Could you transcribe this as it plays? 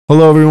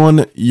Hello,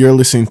 everyone. You're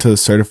listening to the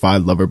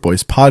Certified Lover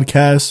Boys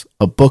podcast,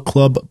 a book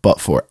club, but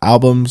for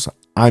albums.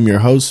 I'm your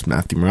host,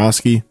 Matthew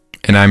Morosky.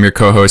 And I'm your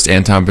co-host,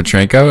 Anton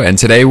Petrenko. And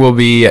today we'll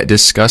be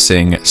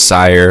discussing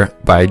Sire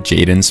by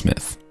Jaden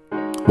Smith.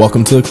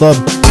 Welcome to the club.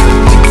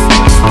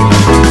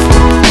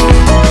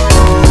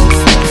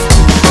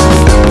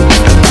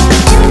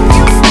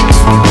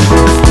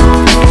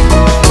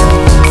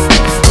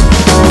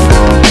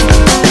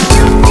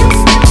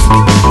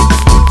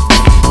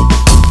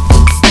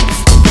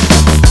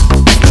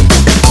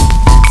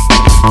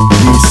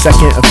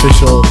 Second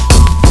official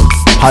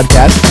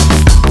podcast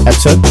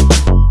episode.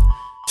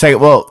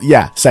 Second. Well,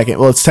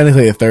 it's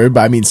technically a third,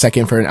 but I mean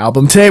second for an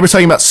album. Today we're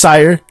talking about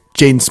Sire,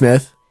 Jaden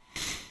Smith.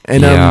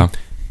 And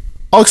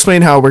I'll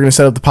explain how we're going to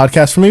set up the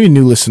podcast for maybe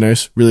new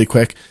listeners really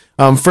quick.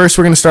 First,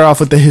 we're going to start off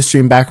with the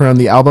history and background of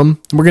the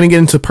album. We're going to get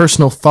into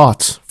personal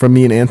thoughts from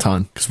me and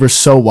Anton because we're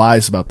so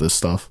wise about this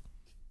stuff.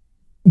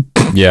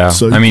 Yeah,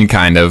 so, I mean,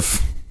 kind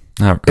of.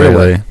 Not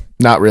really.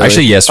 Not really.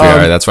 Actually, yes, we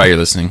are. That's why you're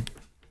listening.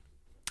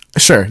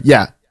 Sure,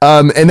 yeah.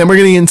 And then we're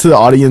going to get into the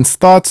audience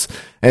thoughts.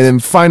 And then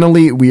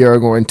finally, we are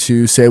going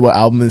to say what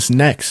album is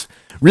next.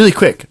 Really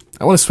quick.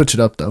 I want to switch it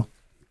up, though.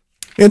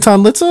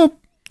 Anton, let's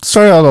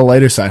start on the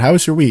lighter side. How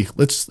was your week?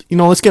 Let's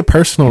get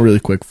personal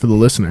really quick for the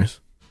listeners.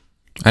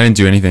 I didn't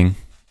do anything.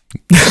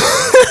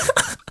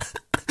 I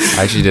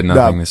actually did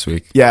nothing this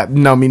week. Yeah,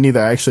 no, me neither.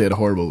 I actually had a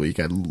horrible week.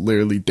 I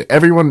literally did.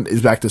 Everyone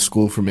is back to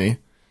school for me.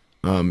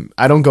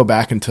 I don't go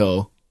back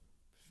until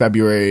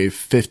February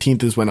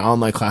 15th is when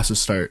online classes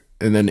start.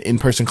 And then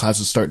in-person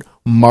classes start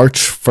March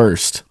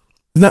 1st.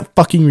 Isn't that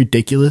fucking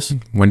ridiculous?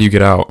 When do you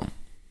get out?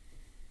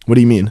 What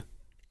do you mean?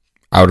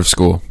 Out of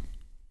school.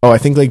 Oh, I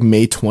think like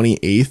May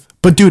 28th.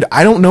 But dude,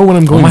 I don't know when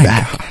I'm going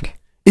back. God.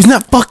 Isn't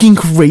that fucking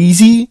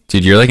crazy?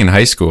 Dude, you're like in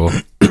high school.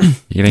 You're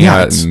getting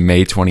out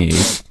May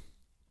 28th.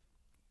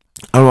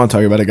 I don't want to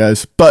talk about it,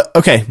 guys. But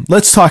okay,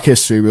 let's talk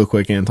history real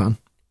quick, Anton.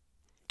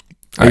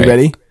 Are you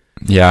ready?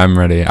 Yeah, I'm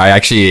ready.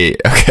 Let me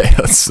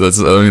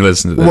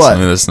listen to this. What? Let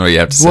me listen to what you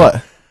have to say.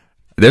 What?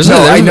 I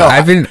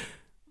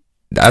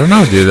don't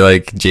know, dude.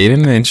 Like,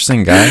 Jaden, an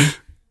interesting guy.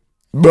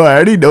 Bro, I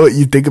already know what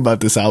you think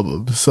about this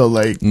album. So,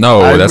 like...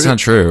 No, that's not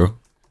true.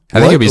 I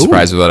think you'll be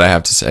surprised with what I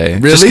have to say.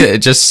 Really?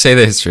 Just say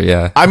the history,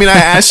 yeah. I mean, I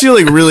asked you,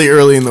 like, really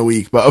early in the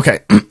week, but okay.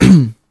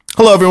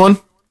 Hello, everyone.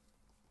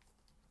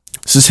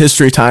 This is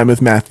History Time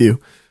with Matthew,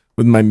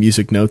 with my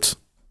music notes.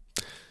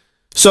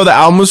 So, the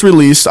album was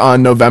released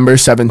on November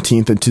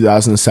 17th of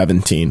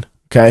 2017.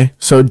 Okay,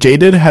 so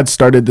Jaden had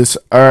started this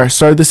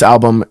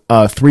album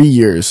 3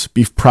 years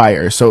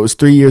prior, so it was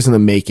 3 years in the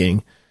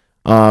making.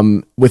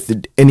 And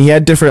he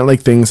had different like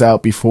things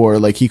out before,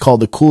 like he called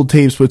the cool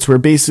tapes, which were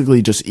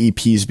basically just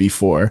EPs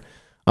before.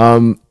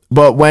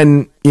 But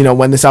when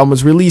this album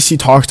was released, he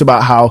talked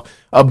about how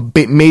a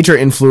major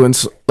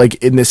influence, like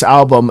in this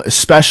album,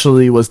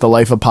 especially was "The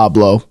Life of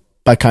Pablo"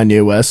 by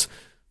Kanye West,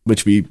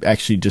 which we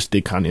actually just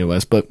did Kanye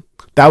West, but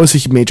that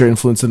was a major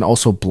influence, and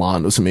also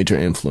 "Blonde" was a major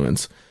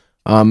influence.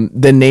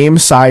 The name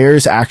Sire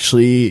is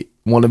actually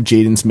one of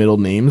Jaden's middle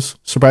names,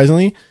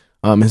 surprisingly.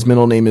 His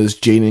middle name is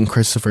Jaden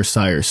Christopher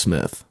Sire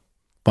Smith.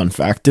 Fun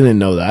fact, didn't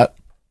know that.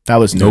 That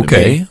was new to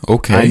me.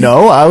 Okay. I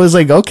know. I was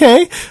like,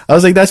 okay. I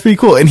was like, that's pretty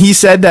cool. And he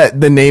said that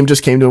the name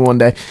just came to him one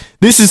day.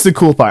 This is the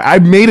cool part. I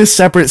made a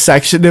separate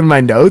section in my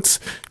notes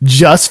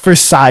just for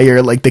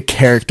Sire, like the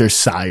character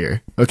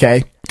Sire.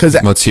 Okay? Because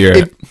let's hear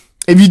it.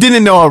 If you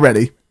didn't know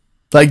already,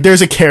 like,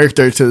 there's a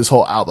character to this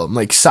whole album.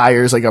 Like,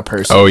 Sire's like a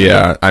person. Oh,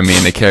 yeah. I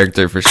mean, a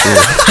character for sure.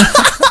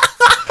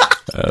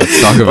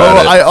 Let's talk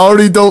about it. I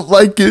already don't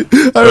like it.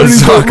 I already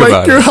don't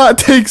like your hot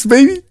takes,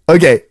 baby.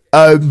 Okay.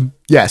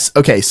 Yes.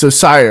 Okay. So,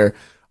 Sire,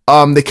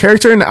 the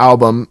character in the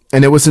album,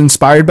 and it was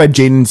inspired by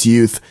Jaden's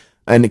youth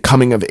and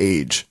coming of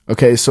age.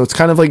 Okay. So, it's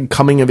kind of like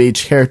coming of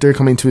age character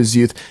coming to his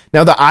youth.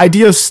 Now, the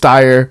idea of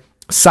Sire,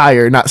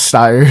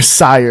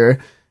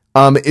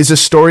 is a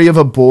story of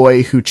a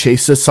boy who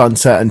chased the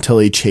sunset until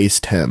he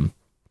chased him.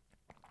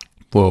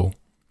 Whoa.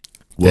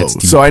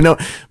 So I know,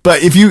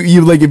 but if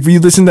you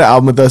listen to the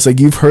album with us, like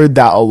you've heard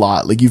that a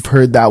lot. Like you've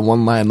heard that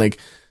one line, like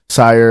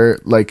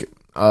Sire, like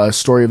a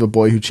story of a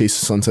boy who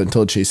chased the sunset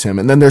until it chased him.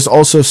 And then there's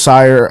also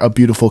Sire, A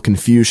Beautiful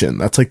Confusion.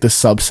 That's like the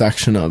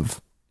subsection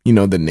of,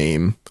 the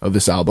name of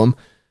this album.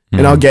 Mm-hmm.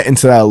 And I'll get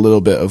into that a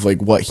little bit of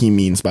like what he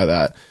means by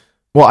that.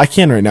 Well, I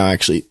can right now,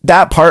 actually.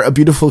 That part, A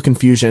Beautiful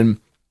Confusion,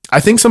 I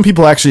think some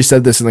people actually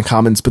said this in the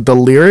comments, but the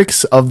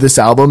lyrics of this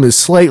album is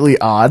slightly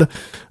odd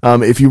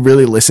if you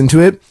really listen to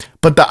it.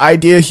 But the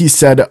idea he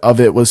said of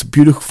it was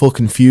Beautiful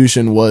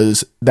Confusion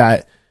was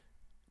that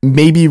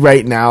maybe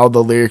right now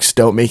the lyrics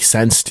don't make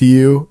sense to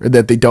you, or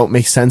that they don't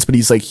make sense, but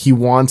he's like, he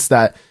wants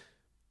that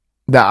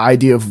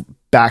idea of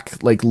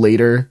back like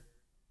later.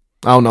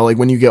 I don't know, like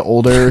when you get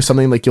older or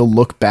something, like you'll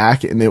look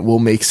back and it will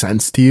make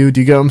sense to you.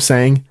 Do you get what I'm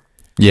saying?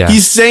 Yeah.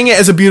 He's saying it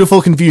as a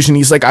beautiful confusion.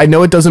 He's like, I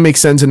know it doesn't make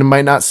sense and it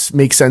might not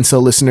make sense to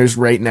listeners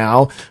right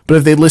now, but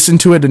if they listen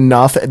to it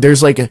enough,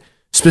 there's like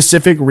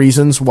specific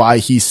reasons why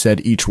he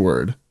said each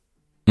word.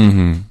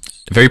 Mm-hmm.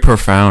 Very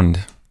profound.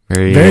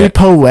 Very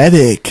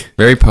poetic.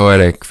 Very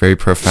poetic. Very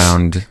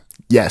profound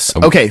Yes.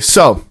 Okay,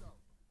 so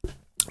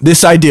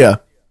this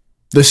idea,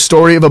 the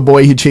story of a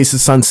boy who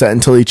chases sunset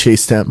until he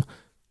chased him.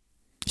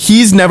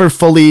 He's never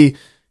fully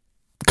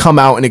come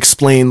out and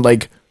explained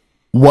like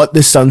what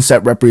the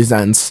sunset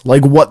represents,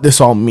 like what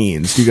this all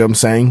means. Do you get what I'm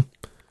saying?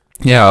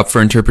 Yeah, up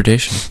for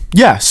interpretation.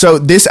 Yeah, so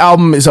this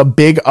album is a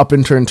big up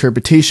into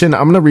interpretation.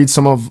 I'm gonna read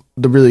some of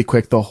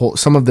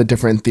some of the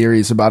different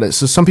theories about it.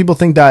 So some people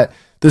think that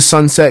the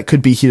sunset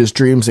could be his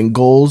dreams and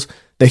goals,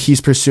 that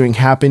he's pursuing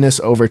happiness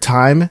over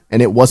time,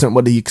 and it wasn't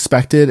what he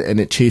expected,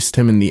 and it chased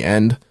him in the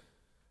end.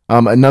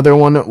 Another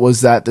one was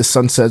that the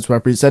sunset's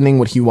representing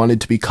what he wanted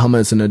to become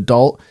as an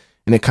adult,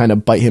 and it kind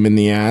of bite him in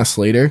the ass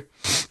later.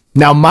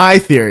 Now, my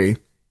theory.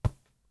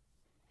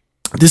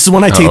 This is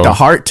one I take to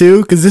heart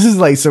too, because this is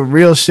like some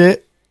real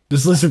shit.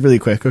 Just listen really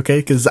quick, okay?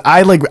 Because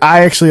I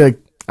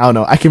don't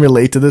know, I can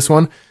relate to this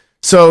one.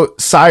 So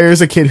Sire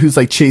is a kid who's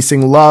like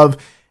chasing love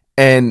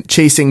and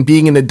chasing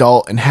being an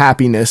adult and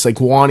happiness, like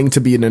wanting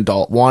to be an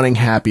adult, wanting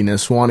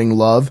happiness, wanting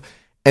love.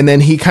 And then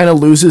he kind of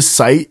loses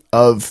sight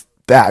of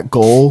that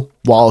goal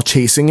while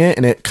chasing it,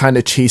 and it kind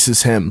of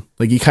chases him.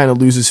 Like he kind of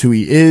loses who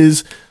he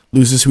is,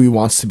 loses who he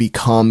wants to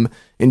become,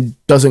 and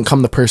doesn't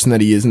come the person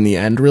that he is in the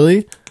end,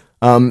 really.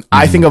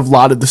 I think a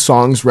lot of the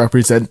songs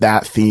represent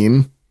that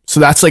theme.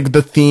 So that's like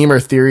the theme or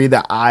theory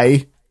that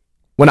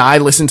when I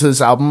listen to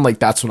this album, like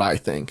that's what I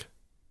think.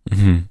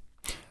 Mm-hmm.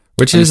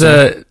 Which is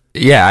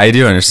yeah, I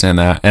do understand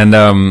that. And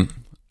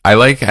I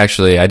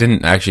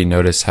didn't actually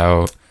notice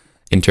how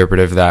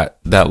interpretive that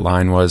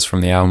line was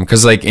from the album.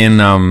 Cause like in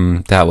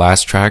that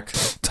last track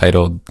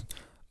titled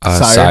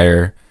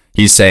Sire,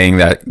 he's saying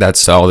that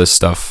that's all this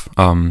stuff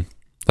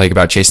like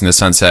about chasing the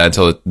sunset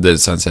until the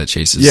sunset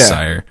chases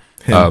Sire.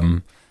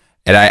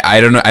 And I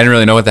don't know, I didn't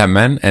really know what that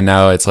meant, and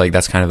now it's like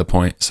that's kind of the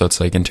point. So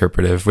it's like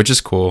interpretive, which is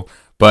cool.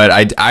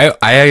 But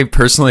I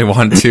personally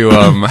want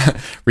to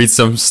read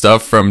some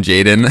stuff from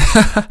Jaden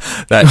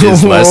that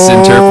is less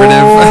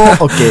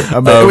interpretive.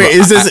 Okay, wait,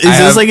 is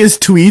this like his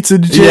tweets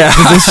and shit? Yeah,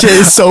 this shit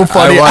is so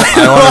funny.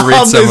 I want to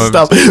read some of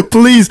stuff.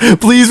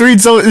 Please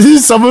read some of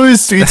his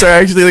tweets are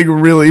actually like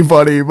really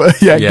funny.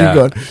 But yeah,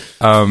 keep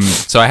going.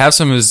 So I have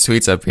some of his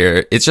tweets up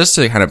here. It's just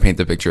to kind of paint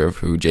the picture of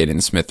who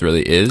Jaden Smith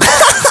really is.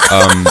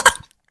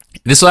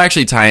 This will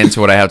actually tie into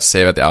what I have to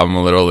say about the album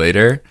a little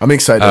later. I'm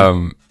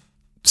excited.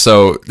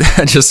 So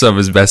just some of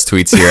his best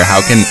tweets here.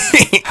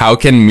 How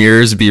can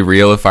mirrors be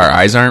real if our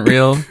eyes aren't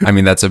real? I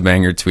mean, that's a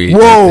banger tweet.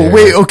 Whoa,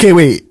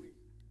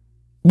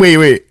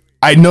 wait.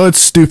 I know it's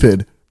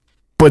stupid,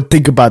 but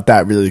think about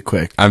that really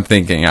quick. I'm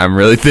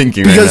really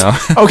thinking right now.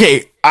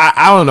 Okay,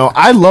 I don't know.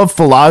 I love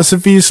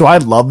philosophy, so I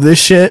love this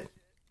shit.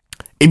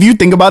 If you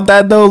think about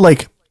that though,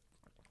 like,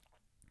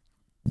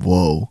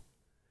 whoa.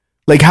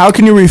 Like, how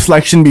can your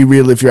reflection be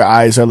real if your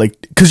eyes are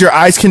like, because your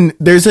eyes can,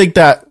 there's like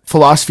that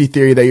philosophy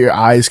theory that your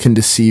eyes can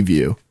deceive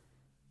you.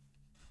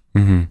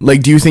 Mm-hmm.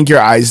 Like, do you think your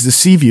eyes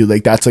deceive you?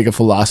 Like, that's like a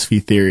philosophy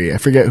theory. I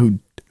forget who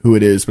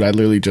it is, but I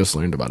literally just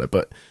learned about it.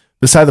 But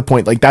beside the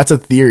point, like, that's a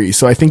theory.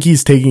 So I think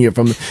he's taking it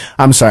from,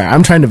 I'm sorry,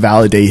 I'm trying to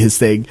validate his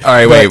thing. All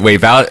right, wait.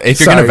 If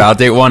you're going to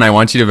validate one, I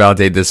want you to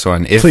validate this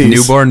one. If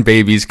newborn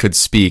babies could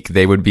speak,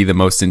 they would be the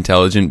most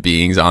intelligent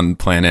beings on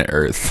planet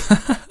Earth.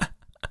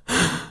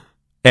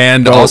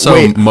 And most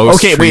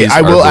trees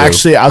I will blue.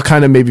 Actually, I'll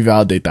kind of maybe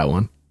validate that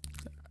one.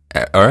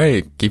 All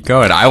right, keep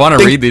going. I want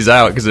to read these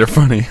out because they're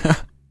funny.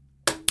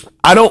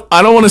 I don't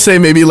want to say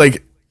maybe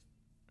like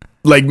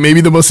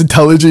maybe the most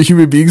intelligent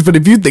human beings, but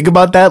if you think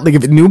about that, like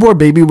if a newborn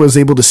baby was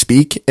able to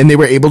speak and they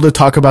were able to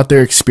talk about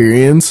their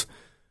experience,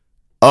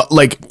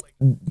 like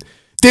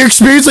their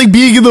experience, like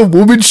being in the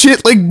womb and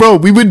shit, like bro,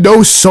 we would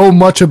know so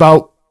much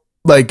about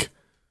like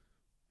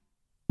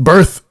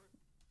birth.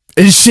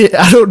 And shit,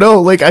 I don't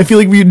know. Like, I feel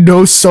like we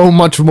know so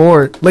much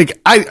more.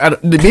 Like, I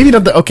maybe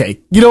not the.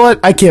 Okay, you know what?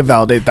 I can't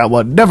validate that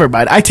one. Never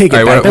mind. I take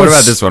it back. What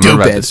about this one?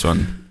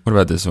 What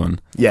about this one?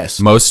 Yes.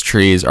 Most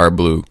trees are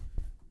blue.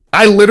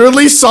 I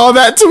literally saw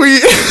that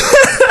tweet.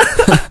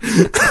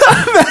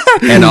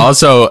 And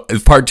also,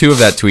 part 2 of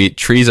that tweet: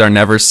 trees are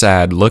never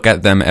sad. Look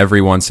at them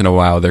every once in a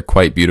while. They're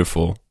quite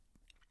beautiful.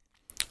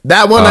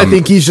 That one, I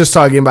think he's just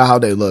talking about how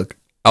they look.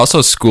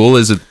 Also, school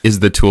is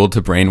the tool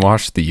to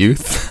brainwash the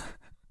youth.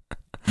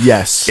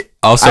 Yes.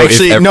 Also,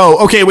 actually, no.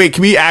 Okay, wait.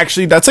 Can we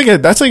actually? That's like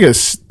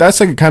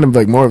a kind of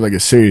like more of like a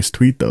serious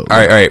tweet though.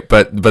 All right.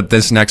 But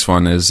this next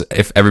one is: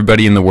 if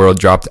everybody in the world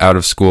dropped out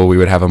of school, we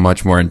would have a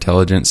much more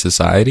intelligent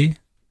society.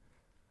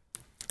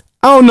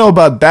 I don't know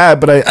about that,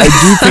 but I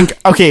do think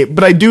okay.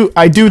 But I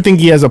do think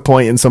he has a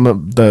point in some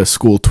of the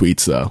school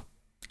tweets though.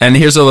 And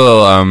here's a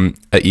little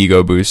a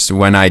ego boost.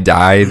 When I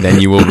die, then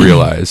you will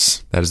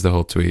realize. That is the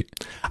whole tweet.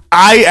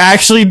 I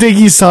actually think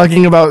he's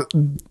talking about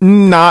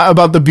not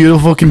about the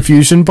beautiful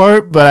confusion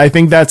part, but I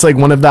think that's like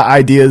one of the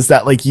ideas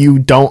that like you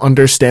don't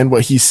understand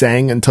what he's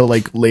saying until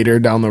like later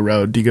down the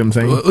road. Do you get what I'm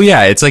saying? Well,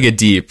 yeah, it's like a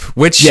deep.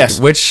 Which he's,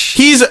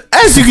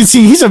 as you can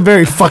see, he's a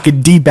very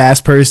fucking deep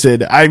ass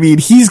person. I mean,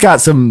 he's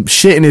got some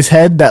shit in his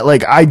head that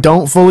like I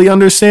don't fully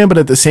understand, but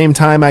at the same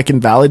time I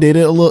can validate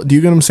it a little. Do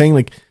you get what I'm saying?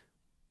 Like,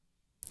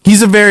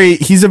 He's a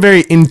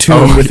very in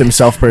tune with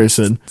himself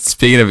person.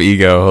 Speaking of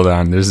ego, hold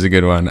on. This is a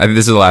good one. I think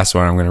this is the last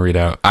one I'm going to read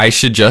out. I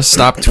should just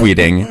stop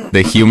tweeting.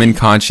 The human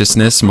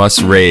consciousness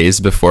must raise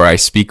before I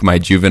speak my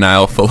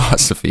juvenile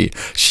philosophy.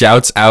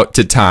 Shouts out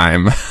to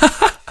Time.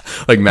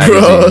 Like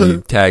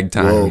magazine, tag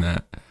Time in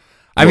that.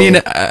 I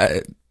mean,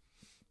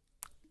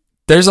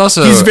 there's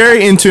also... He's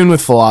very in tune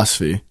with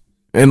philosophy.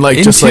 And like,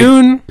 in just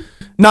tune? Like...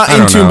 Not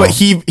in tune, but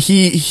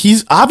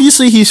he's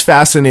obviously he's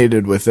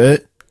fascinated with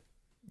it.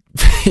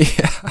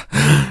 Yeah.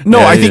 No,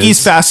 Yeah, I he think is.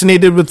 he's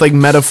fascinated with like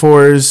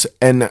metaphors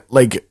and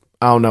like,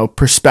 I don't know,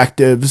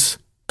 perspectives,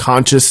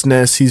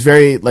 consciousness. He's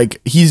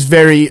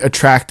very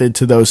attracted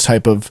to those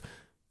type of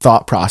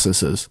thought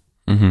processes.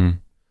 Mm-hmm.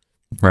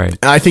 Right.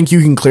 And I think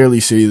you can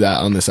clearly see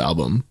that on this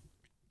album.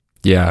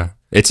 Yeah.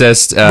 It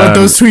says... But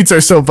those tweets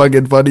are so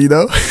fucking funny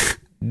though.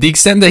 the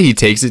extent that he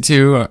takes it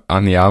to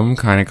on the album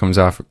kind of comes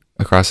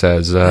across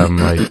as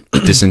like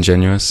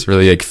disingenuous,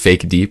 really like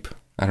fake deep.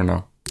 I don't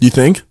know. You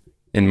think?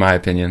 In my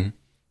opinion.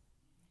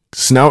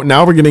 So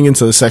now we're getting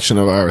into the section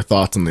of our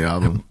thoughts on the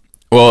album.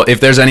 Well, if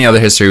there's any other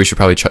history, we should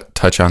probably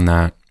touch on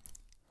that.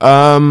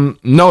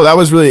 No, that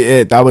was really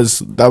it. That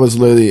was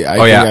literally,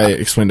 I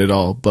explained it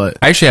all, but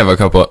I actually have a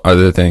couple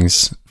other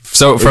things.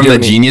 So from the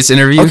Genius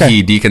interview,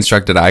 he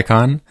deconstructed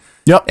Icon.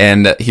 Yep.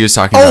 And he was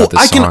talking about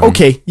this song.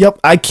 Okay. Yep.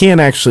 I can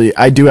actually,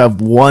 I do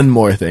have one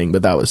more thing,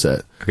 but that was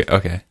it.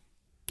 Okay.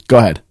 Go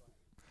ahead.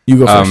 You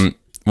go first.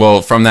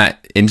 Well, from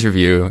that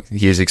interview,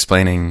 he was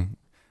explaining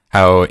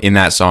how in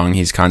that song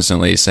he's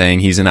constantly saying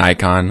he's an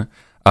icon,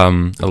 a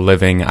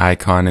living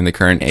icon in the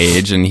current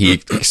age, and he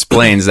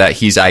explains that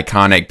he's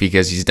iconic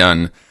because he's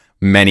done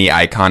many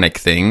iconic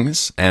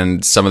things,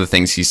 and some of the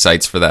things he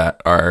cites for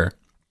that are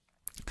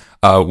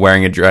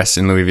wearing a dress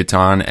in Louis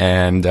Vuitton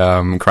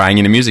and crying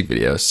in a music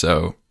video.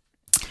 So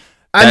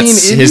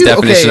that's his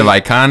definition of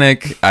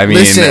iconic. I mean,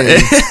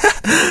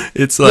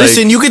 it's like...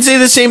 Listen, you could say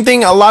the same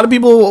thing. A lot of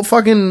people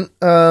fucking,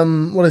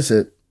 what is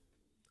it?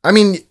 I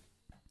mean,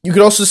 you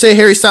could also say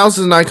Harry Styles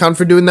is an icon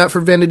for doing that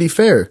for Vanity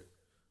Fair.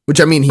 Which,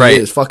 I mean, he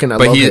is. Fucking, I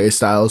love Harry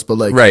Styles, but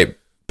like... Right.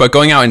 But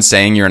going out and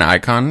saying you're an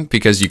icon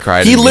because you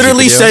cried He in a music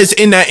literally video? says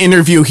in that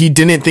interview he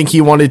didn't think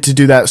he wanted to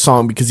do that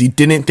song because he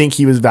didn't think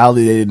he was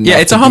validated enough. Yeah,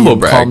 it's to a humble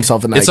call brag.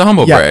 himself an It's icon. a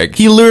humble brag.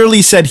 He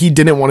literally said he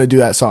didn't want to do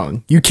that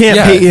song. You can't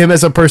paint him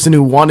as a person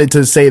who wanted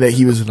to say that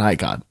he was an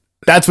icon.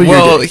 That's what you're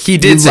doing. Well, he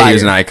did say he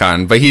was an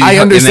icon, but I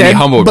understand, and then he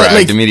humble but, bragged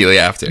like, immediately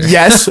after.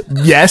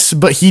 Yes,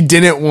 but he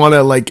didn't want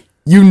to, like,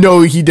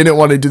 he didn't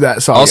want to do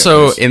that song.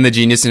 Also, in the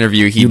Genius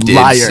interview, he did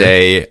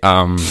say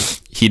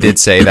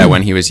that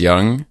when he was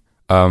young,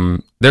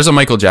 there's a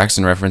Michael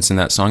Jackson reference in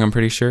that song, I'm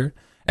pretty sure.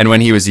 And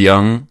when he was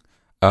young,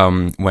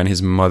 when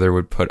his mother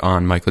would put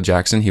on Michael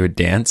Jackson, he would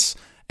dance.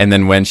 And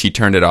then when she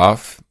turned it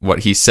off, what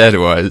he said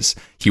was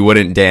he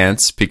wouldn't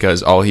dance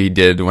because all he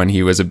did when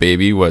he was a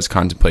baby was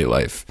contemplate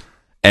life.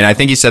 And I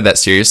think he said that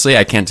seriously.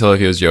 I can't tell if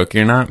he was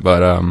joking or not,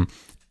 but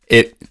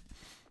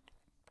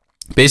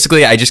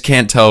basically, I just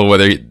can't tell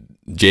whether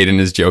Jaden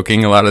is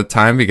joking a lot of the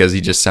time because he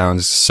just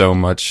sounds so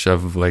much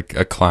of like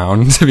a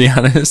clown, to be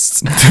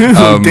honest.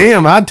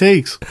 Damn, hot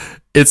takes.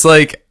 It's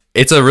like,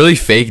 it's a really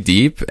fake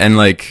deep, and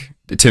like,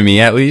 to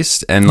me at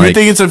least. And like, you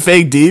think it's a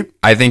fake deep?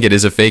 I think it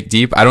is a fake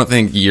deep. I don't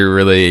think you're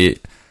really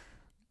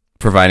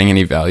providing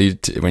any value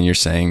when you're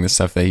saying the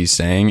stuff that he's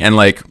saying. And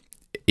like,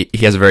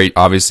 he has a very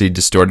obviously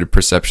distorted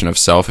perception of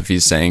self if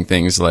he's saying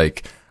things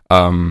like,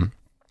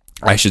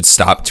 I should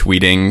stop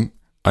tweeting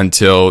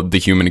until the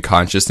human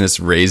consciousness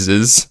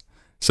raises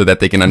so that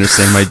they can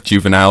understand my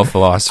juvenile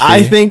philosophy.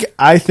 I think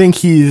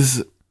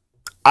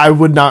I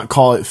would not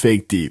call it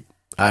fake deep.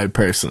 I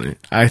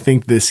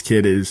think this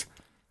kid is,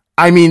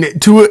 I mean,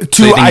 so you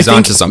think he's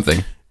onto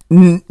something?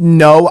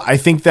 No, I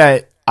think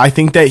that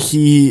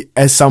he,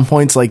 at some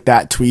points like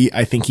that tweet,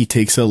 I think he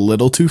takes it a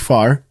little too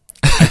far.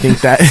 I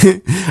think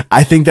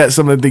that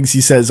some of the things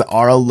he says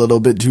are a little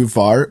bit too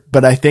far,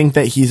 but I think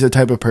that he's the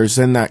type of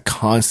person that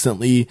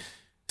constantly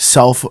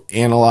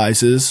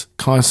self-analyzes,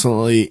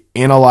 constantly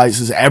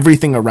analyzes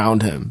everything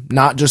around him,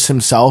 not just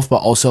himself, but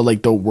also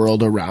like the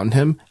world around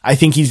him. I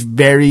think he's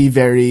very,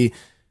 very,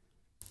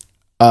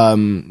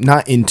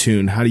 not in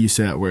tune. How do you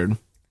say that word?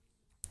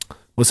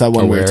 What's that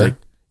one word? It's like,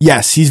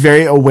 yes, he's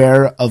very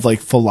aware of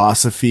like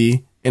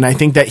philosophy. And I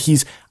think that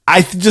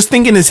just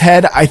think in his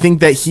head, I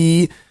think that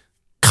he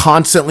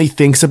constantly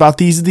thinks about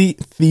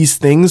these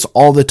things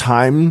all the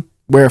time,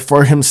 where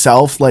for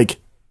himself, like,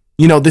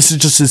 you know, this is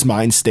just his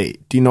mind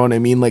state. Do you know what I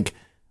mean? Like,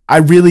 I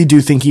really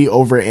do think he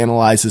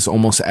overanalyzes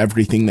almost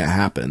everything that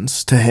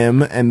happens to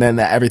him and then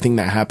everything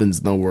that happens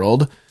in the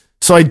world.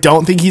 So I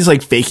don't think he's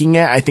like faking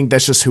it. I think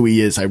that's just who he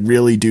is. I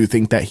really do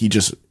think that he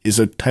just is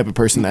a type of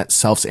person that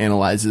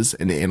self-analyzes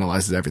and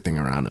analyzes everything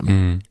around him.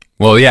 Mm.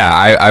 Well, yeah,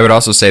 I would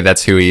also say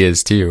that's who he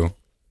is too.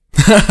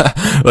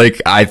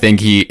 Like, I think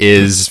he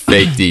is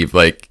fake deep.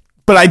 Like,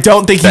 But I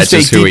don't think he's That's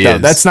fake just who deep, he though.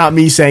 is. That's not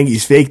me saying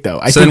he's fake, though.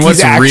 I So think then what's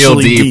he's actually real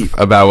deep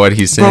about what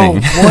he's Bro,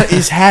 saying? what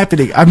is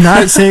happening? I'm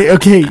not saying,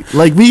 okay,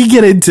 like, we can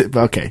get into,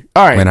 okay.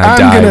 All right. When I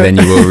die, then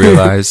you will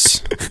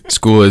realize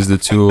school is the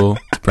tool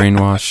to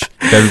brainwash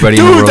everybody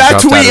in the Dude, world.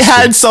 that dropped out tweet of school.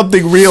 had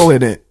something real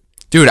in it.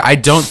 Dude, I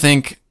don't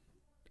think.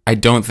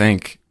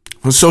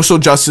 From a social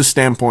justice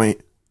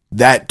standpoint,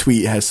 that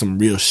tweet has some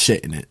real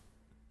shit in it.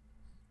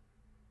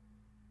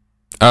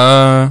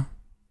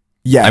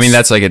 Yes. I mean,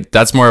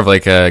 that's more of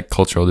like a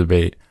cultural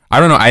debate. I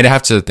don't know. I'd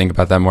have to think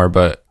about that more,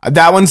 but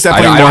that one's I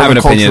definitely don't more have of an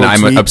a cultural opinion. I'm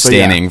tweet, but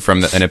abstaining yeah.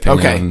 from an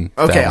opinion.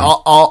 Okay. on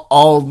that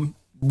one.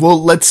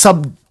 Well, let's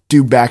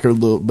subdue back a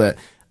little bit.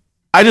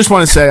 I just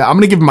want to say, I'm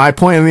going to give my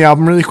point on the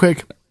album really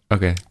quick.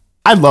 Okay.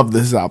 I love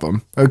this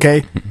album.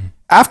 Okay.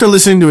 After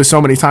listening to it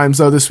so many times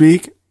though this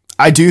week,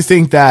 I do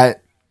think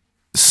that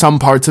some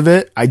parts of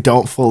it I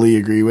don't fully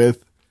agree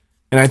with.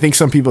 And I think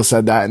some people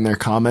said that in their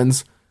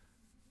comments.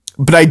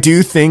 But I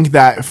do think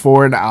that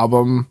for an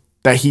album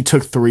that he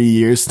took 3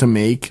 years to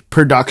make,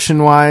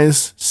 production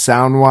wise,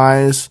 sound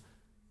wise,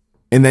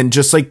 and then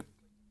just like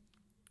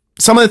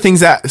some of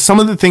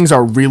the things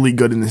are really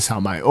good in this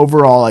album.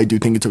 Overall, I do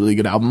think it's a really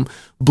good album.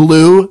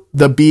 Blue,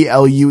 the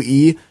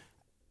BLUE,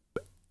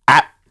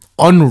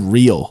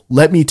 unreal.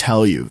 Let me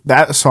tell you,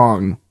 that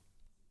song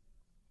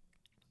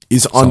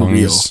is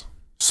unreal. It's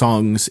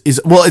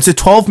a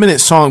 12-minute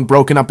song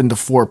broken up into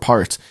 4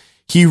 parts.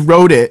 He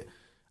wrote it.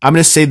 I'm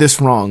going to say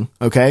this wrong,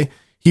 okay?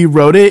 He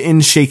wrote it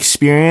in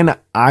Shakespearean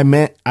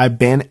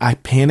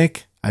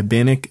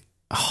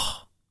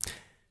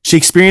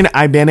Shakespearean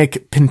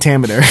Ibanic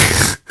pentameter.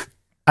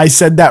 I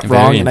said that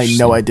wrong, and I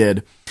know I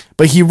did.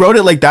 But he wrote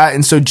it like that,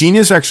 and so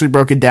Genius actually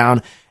broke it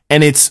down,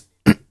 and it's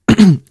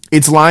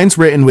lines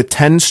written with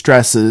 10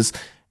 stresses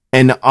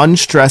and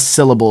unstressed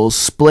syllables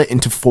split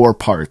into 4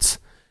 parts.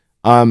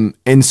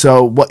 And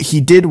so what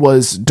he did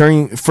was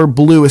for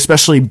Blue,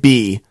 especially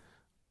B,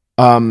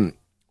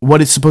 what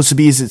it's supposed to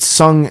be is it's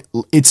sung,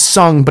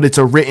 but it's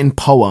a written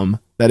poem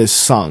that is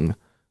sung.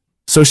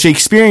 So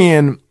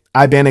Shakespearean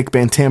Ibanic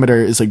pentameter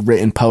is like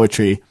written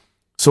poetry.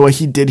 So what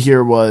he did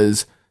here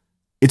was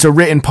it's a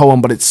written poem,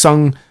 but it's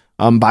sung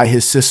by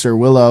his sister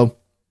Willow.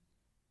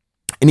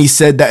 And he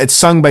said that it's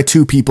sung by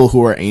 2 people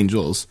who are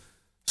angels.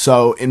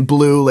 So in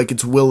Blue, like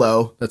it's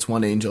Willow, that's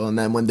one angel. And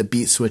then when the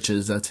beat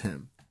switches, that's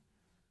him.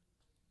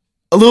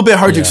 A little bit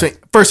hard to explain.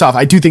 First off,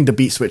 I do think the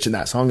beat switch in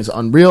that song is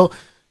unreal.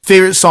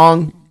 Favorite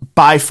song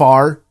by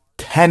far,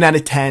 10 out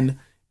of 10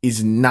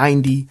 is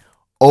 90.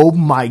 Oh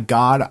my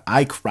God.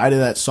 I cry to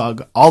that song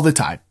all the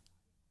time.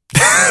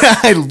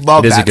 I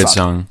love that song. It is a good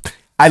song.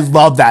 I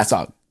love that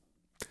song.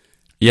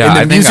 Yeah,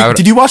 I think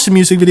did you watch the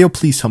music video?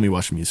 Please tell me you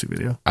watched the music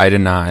video. I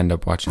did not end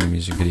up watching the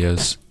music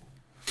videos.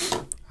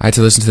 I had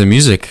to listen to the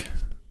music.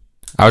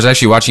 I was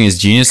actually watching his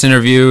Genius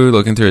interview,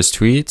 looking through his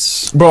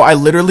tweets. Bro, I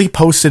literally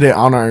posted it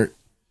on our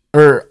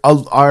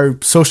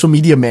social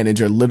media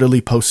manager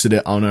literally posted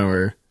it on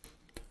our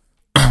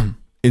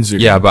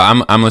Instagram. Yeah,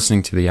 but I'm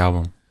listening to the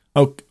album.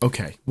 Oh,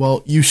 okay.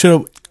 Well, you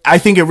should. I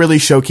think it really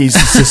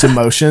showcases his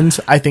emotions.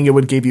 I think it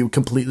would give you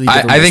completely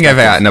different I think I've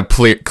gotten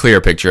a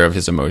clear picture of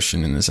his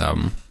emotion in this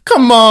album.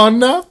 Come on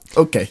now.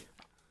 Okay.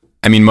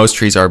 I mean, most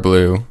trees are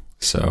blue,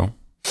 so.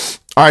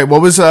 All right.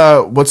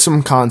 What's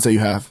some cons that you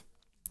have?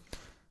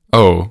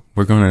 Oh,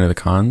 we're going into the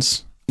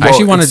cons? Well, I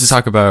actually wanted to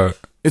talk about.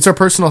 It's our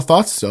personal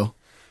thoughts still.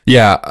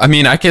 Yeah. I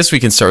mean, I guess we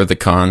can start with the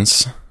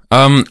cons.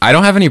 I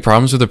don't have any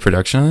problems with the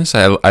production on this.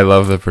 I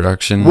love the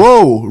production.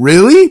 Whoa,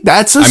 really?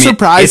 That's a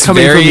surprise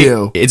coming from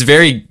you. It's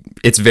very.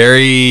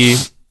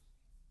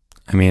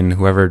 I mean,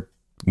 whoever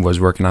was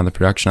working on the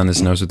production on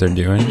this knows what they're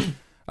doing.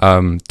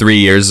 3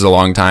 years is a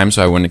long time,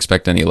 so I wouldn't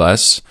expect any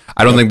less.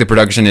 I don't think the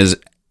production is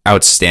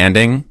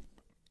outstanding,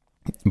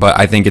 but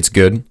I think it's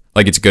good.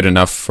 Like, it's good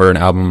enough for an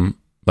album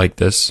like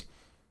this.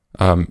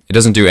 It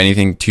doesn't do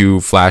anything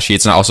too flashy.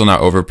 It's also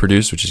not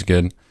overproduced, which is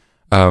good.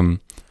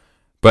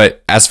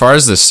 But as far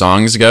as the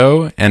songs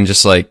go, and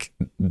just like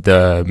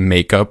the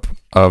makeup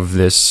of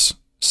this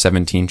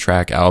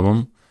 17-track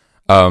album,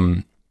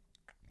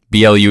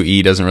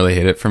 BLUE doesn't really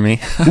hit it for me.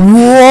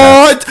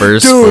 What?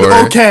 Dude,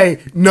 okay.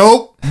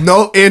 Nope.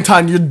 No,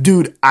 Anton,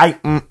 dude, I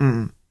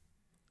cannot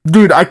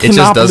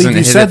believe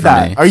you said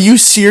that. Are you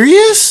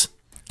serious?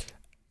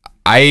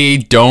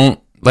 I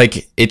don't,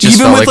 like, it just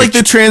even with like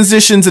the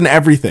transitions and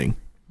everything.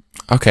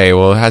 Okay,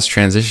 well, it has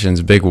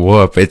transitions, big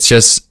whoop. It's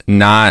just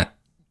not,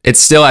 it's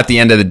still at the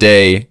end of the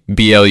day,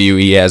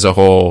 BLUE as a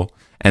whole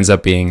ends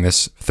up being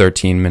this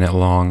 13-minute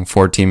long,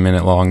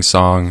 14-minute long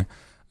song,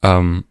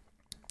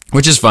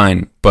 which is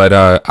fine. But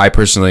I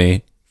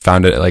personally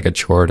found it like a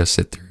chore to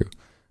sit through.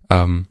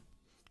 And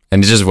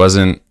it just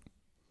wasn't,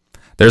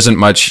 there isn't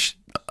much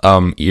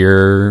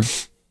ear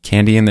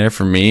candy in there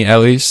for me, at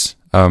least.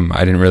 I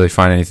didn't really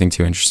find anything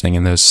too interesting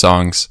in those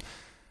songs.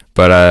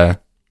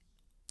 But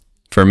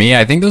for me,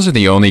 I think those are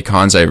the only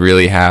cons I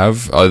really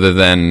have, other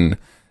than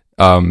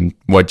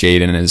what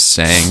Jaden is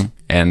saying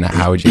and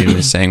how Jaden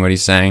is saying what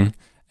he's saying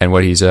and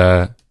what he's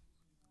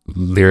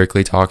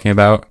lyrically talking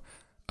about.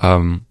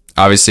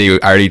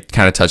 obviously I already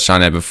kind of touched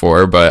on it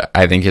before, but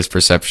I think his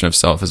perception of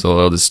self is a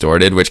little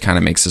distorted, which kind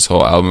of makes this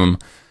whole album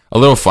a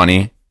little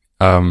funny.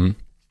 I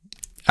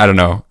don't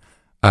know.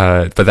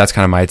 But that's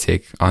kind of my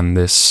take on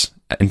this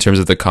in terms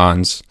of the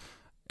cons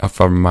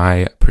from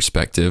my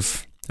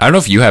perspective. I don't know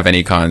if you have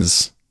any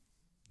cons.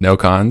 No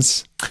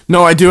cons?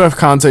 No, I do have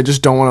cons. I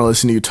just don't want to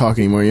listen to you talk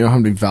anymore. You don't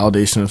have any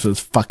validation of this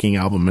fucking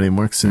album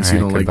anymore since you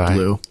don't like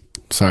Blue.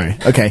 Sorry.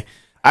 Okay.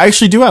 I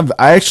actually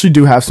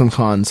do have some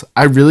cons.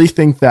 I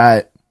think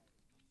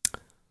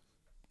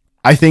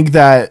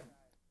that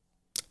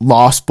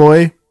Lost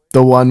Boy,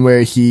 the one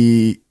where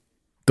he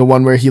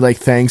like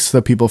thanks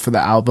the people for the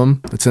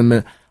album, that's in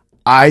the,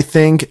 I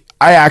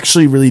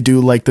actually really do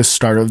like the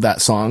start of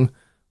that song.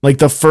 Like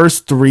the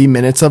first 3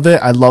 minutes of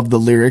it, I love the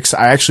lyrics.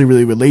 I actually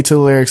really relate to the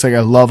lyrics. Like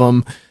I love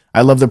them.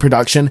 I love the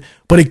production,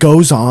 but it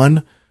goes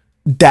on.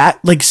 That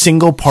like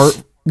single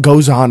part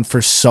goes on for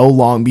so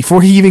long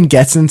before he even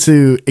gets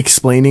into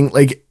explaining,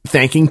 like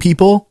thanking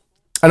people.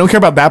 I don't care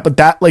about that, but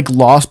that like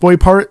Lost Boy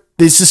part,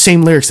 it's the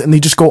same lyrics and they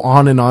just go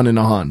on and on and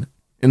on.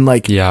 And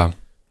like, yeah,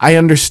 I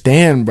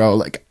understand, bro.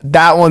 Like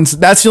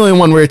that's the only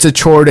one where it's a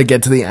chore to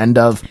get to the end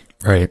of.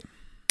 Right.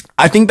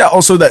 I think that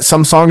also that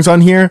some songs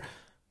on here,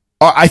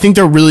 I think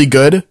they're really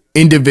good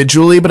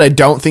individually, but I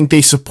don't think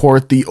they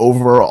support the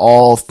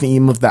overall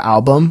theme of the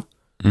album.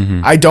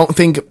 Mm-hmm. I don't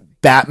think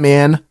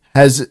Batman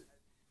has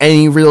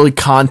any really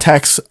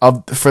context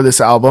for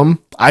this album.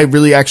 I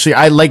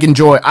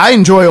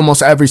enjoy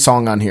almost every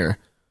song on here.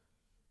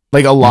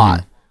 Like a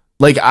lot. Mm-hmm.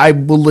 Like I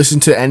will listen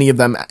to any of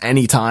them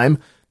anytime.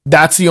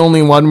 That's the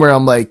only one where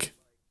I'm like,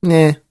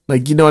 nah,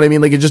 like, you know what I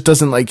mean? Like it just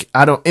doesn't like,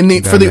 I don't,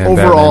 for the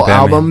overall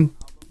album,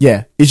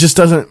 yeah, it just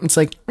doesn't, it's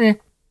like, you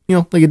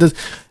know, like it does.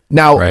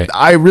 Now, right.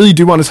 I really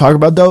do want to talk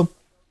about though.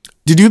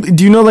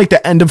 Do you know like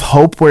the End of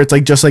Hope where it's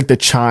like just like the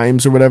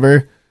chimes or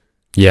whatever?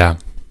 Yeah.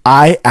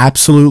 I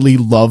absolutely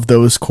love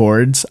those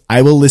chords.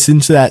 I will listen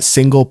to that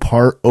single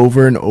part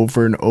over and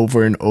over and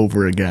over and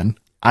over again.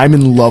 I'm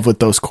in love with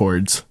those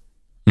chords.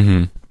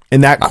 Mm-hmm.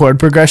 And that chord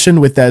progression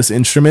with those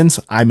instruments,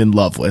 I'm in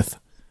love with.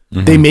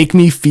 Mm-hmm. They make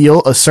me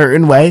feel a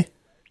certain way,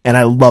 and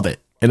I love it.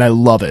 And I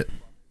love it.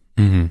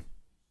 Mm-hmm.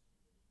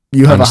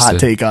 You have a hot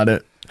take on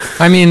it.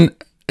 I mean,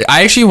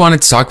 I actually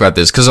wanted to talk about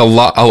this because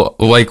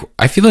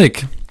I feel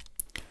like,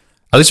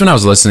 at least when I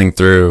was listening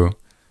through,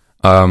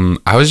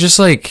 I was just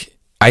like,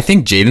 I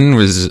think Jaden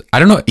was, I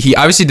don't know, he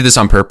obviously did this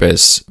on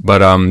purpose, but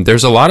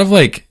there's a lot of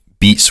like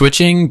beat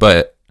switching,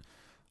 but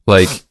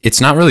like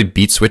it's not really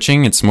beat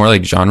switching, it's more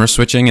like genre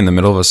switching in the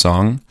middle of a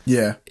song.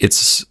 Yeah.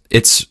 It's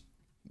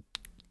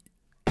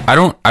I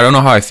don't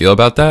know how I feel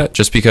about that,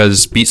 just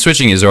because beat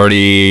switching is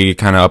already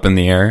kind of up in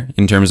the air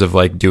in terms of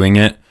like doing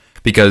it,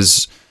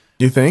 because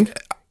you think?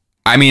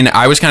 I mean,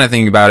 I was kind of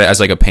thinking about it as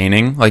like a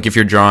painting. Like if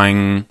you're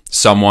drawing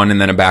someone and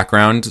then a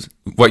background,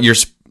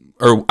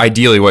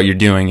 ideally what you're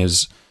doing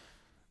is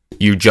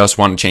you just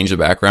want to change the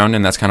background,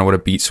 and that's kind of what a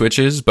beat switch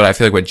is. But I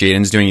feel like what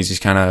Jaden's doing is he's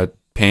kind of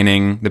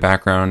painting the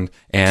background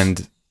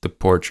and the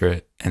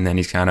portrait, and then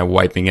he's kind of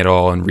wiping it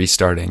all and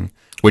restarting,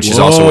 which is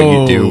also what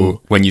you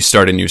do when you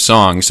start a new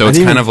song. So it's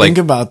kind of like, think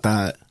about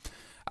that.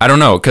 I don't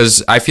know,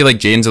 because I feel like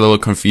Jaden's a little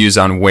confused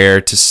on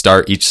where to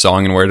start each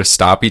song and where to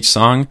stop each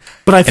song.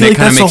 But I feel like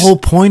that's the whole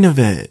point of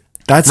it.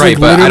 That's right,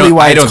 like literally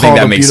why it's called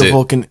a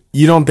beautiful.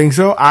 You don't think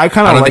so? I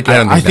kind of like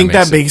it. I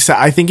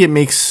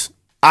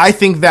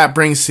think that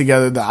brings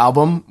together the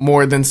album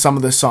more than some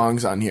of the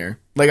songs on here.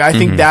 Like I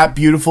think that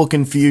beautiful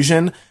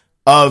confusion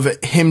of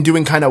him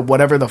doing kind of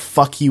whatever the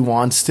fuck he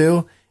wants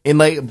to,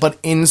 but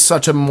in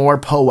such a more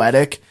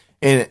poetic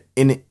in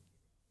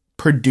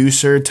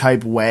producer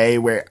type way,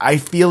 where I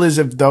feel as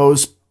if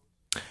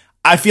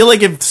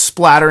if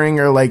splattering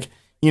or like,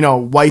 you know,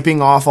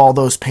 wiping off all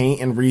those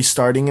paint and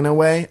restarting in a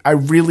way,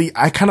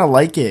 I kind of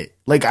like it.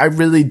 Like I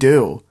really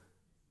do.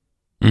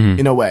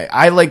 In a way,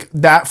 I like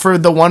that for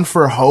the one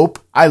for Hope.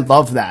 I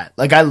love that.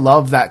 Like I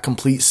love that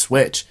complete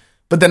switch.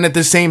 But then at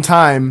the same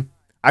time,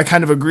 I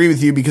kind of agree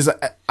with you, because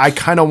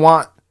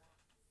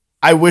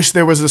I wish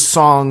there was a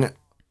song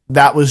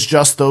that was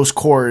just those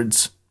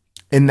chords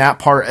in that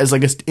part as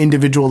like an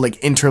individual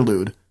like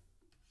interlude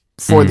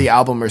for the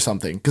album or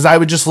something, because I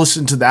would just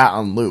listen to that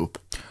on loop.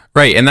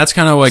 Right, and that's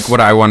kind of like what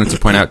I wanted to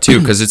point out too,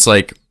 because it's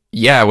like,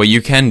 yeah, what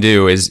you can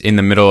do is in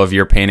the middle of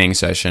your painting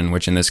session,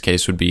 which in this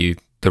case would be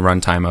the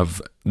runtime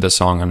of the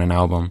song on an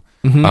album.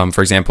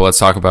 For example, let's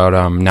talk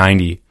about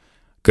 90.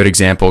 Good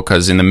example,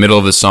 because in the middle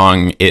of the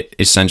song, it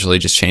essentially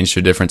just changed to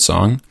a different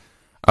song.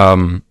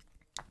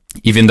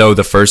 Even though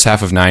the first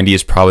half of 90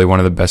 is probably one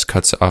of the best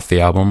cuts off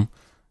the album,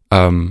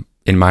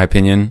 in my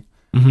opinion.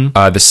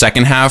 The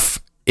second half,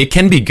 it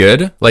can be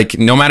good. Like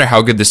no matter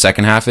how good the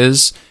second half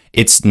is,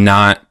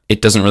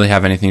 it doesn't really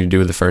have anything to do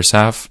with the first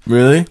half.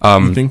 Really?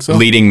 You think so?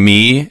 Leading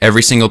Me,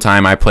 every single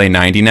time I play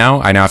 90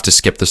 now, I now have to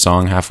skip the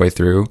song halfway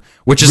through,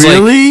 which is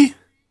really?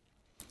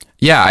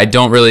 Yeah, I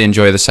don't really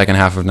enjoy the second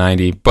half of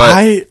 90,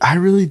 but I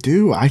really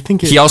do. I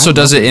think he also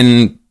does it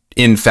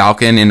in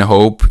Falcon, in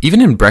Hope,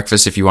 even in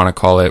Breakfast, if you want to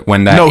call it,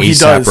 when that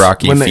ASAP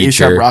Rocky when the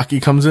feature, ASAP Rocky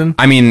comes in.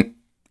 I mean,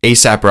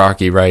 ASAP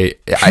Rocky, right?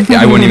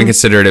 I wouldn't even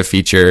consider it a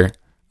feature.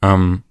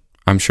 I'm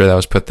sure that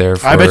was put there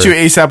for... I bet you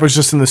ASAP was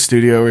just in the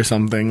studio or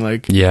something,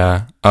 like...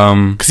 Yeah.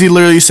 Because he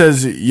literally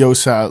says, yo,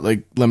 Sat,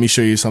 like, let me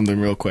show you something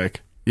real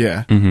quick.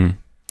 Yeah. Mm-hmm.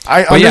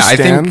 I But understand. yeah,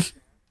 I think...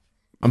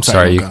 I'm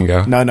sorry. You can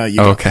go. No,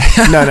 you Oh, go. okay.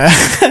 No.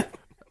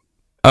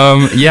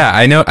 Yeah,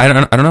 I know. I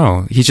don't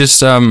know. He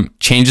just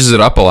changes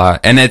it up a lot,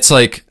 and it's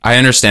like I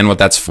understand what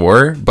that's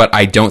for, but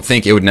I don't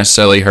think it would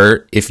necessarily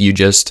hurt if you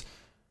just,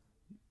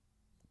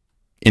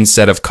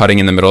 instead of cutting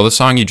in the middle of the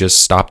song, you just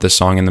stop the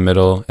song in the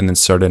middle and then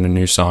start in a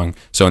new song.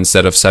 So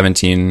instead of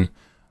 17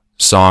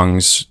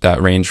 songs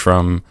that range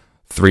from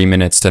 3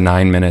 minutes to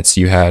 9 minutes,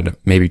 you had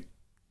maybe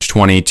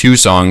 22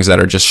 songs that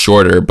are just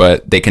shorter,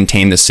 but they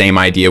contain the same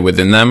idea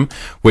within them,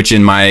 which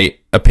in my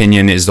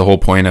opinion is the whole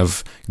point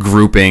of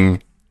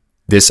grouping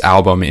this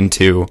album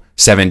into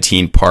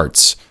 17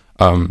 parts,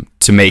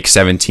 to make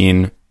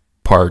 17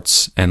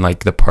 parts, and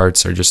like the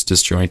parts are just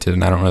disjointed,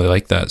 and I don't really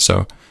like that.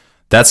 So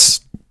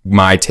that's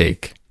my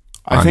take.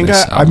 I think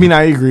I mean,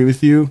 I agree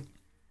with you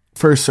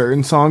for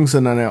certain songs,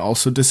 and then I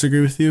also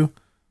disagree with you.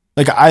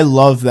 Like, I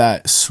love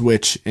that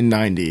switch in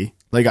 90.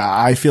 Like,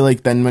 I feel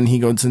like then when he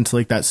goes into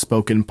like that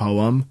spoken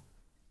poem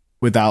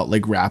without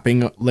like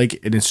rapping, like,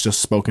 and it's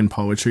just spoken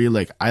poetry,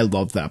 like, I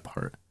love that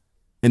part.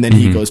 And then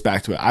he goes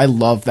back to it. I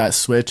love that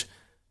switch.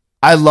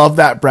 I love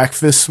that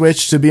breakfast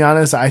switch, to be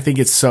honest. I think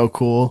it's so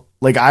cool.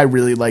 Like, I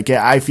really like it.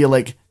 I feel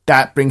like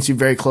that brings you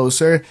very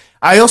closer.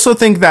 I also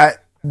think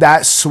that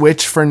that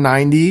switch for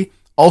 90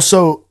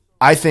 also,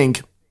 I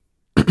think,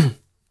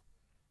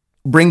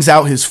 brings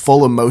out his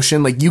full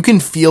emotion. Like, you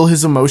can feel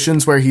his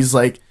emotions where he's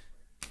like,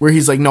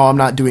 no, I'm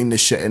not doing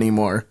this shit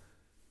anymore.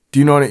 Do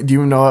you know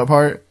that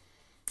part?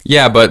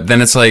 Yeah, but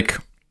then it's like,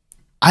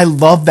 I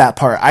love that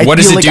part. What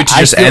does it do to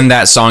just end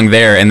that song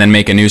there and then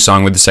make a new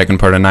song with the second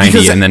part of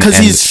 90 and then because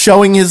he's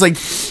showing his like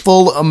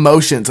full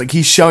emotions. Like,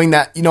 he's showing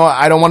that, you know,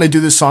 I don't want to do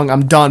this song,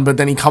 I'm done. But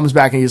then he comes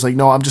back and he's like,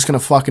 no, I'm just gonna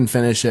fucking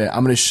finish it.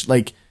 I'm gonna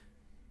like.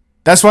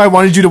 That's why I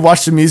wanted you to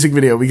watch the music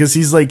video, because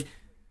he's like,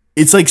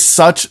 it's like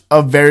such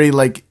a very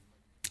like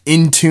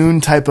in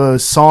tune type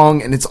of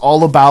song, and it's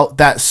all about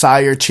that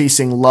sire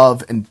chasing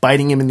love and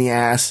biting him in the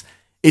ass.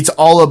 It's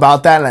all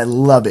about that, and I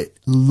love it.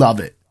 Love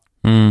it.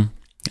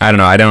 I don't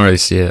know. I don't really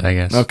see it, I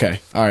guess. Okay.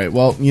 All right.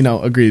 Well, you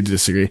know, agree to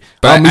disagree.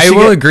 But I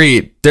will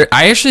agree.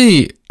 I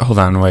actually... Hold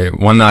on, wait.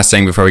 One last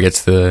thing before we get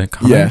to the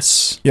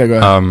comments. Yeah, go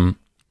ahead.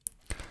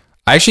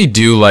 I actually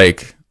do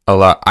like a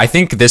lot. I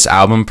think this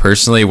album,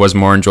 personally, was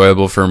more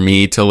enjoyable for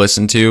me to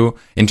listen to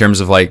in terms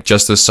of, like,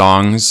 just the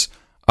songs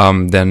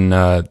than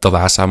the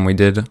last album we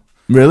did.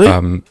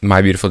 Really?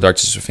 My Beautiful Dark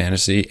Twisted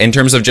Fantasy. In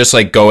terms of just,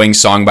 like, going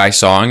song by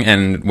song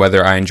and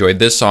whether I enjoyed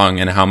this song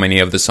and how many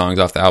of the songs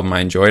off the album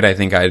I enjoyed, I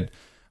think I'd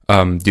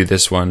do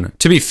this one.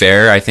 To be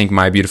fair, I think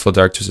My Beautiful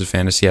Dark Twisted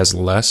Fantasy has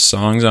less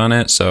songs on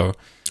it, so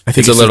I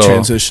think it's a little the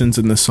transitions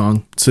in this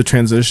song. It's the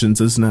transitions,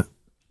 isn't it?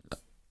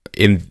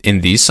 In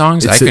these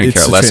songs, I couldn't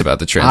care less about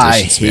the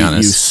transitions. To be honest, I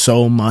hate you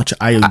so much.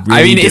 I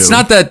mean, it's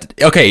not that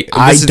okay.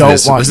 I don't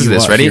want you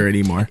up here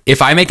anymore.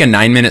 If I make a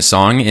 9-minute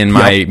song in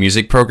my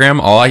music program,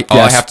 all I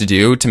have to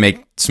do to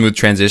make smooth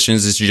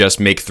transitions is to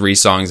just make 3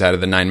 songs out of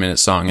the 9-minute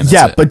song. And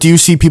that's it. But do you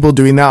see people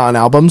doing that on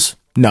albums?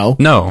 No.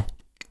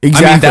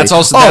 Exactly. I mean, that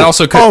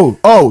also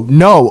could.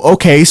 No.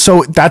 Okay,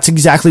 so that's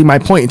exactly my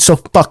point. It's so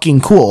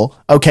fucking cool.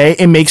 Okay,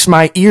 it makes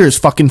my ears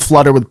fucking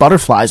flutter with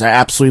butterflies. I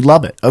absolutely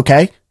love it.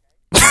 Okay.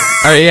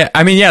 All right, yeah.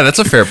 I mean, yeah, that's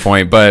a fair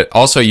point, but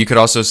also you could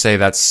also say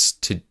that's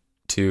to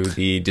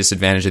the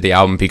disadvantage of the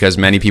album because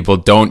many people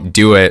don't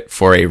do it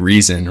for a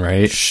reason,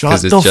 right?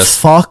 Shut the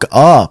fuck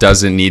up.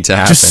 Doesn't need to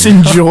happen. Just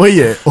enjoy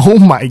it. Oh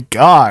my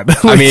god.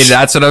 I mean,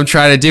 that's what I'm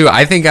trying to do.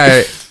 I think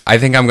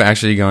I'm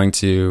actually going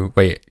to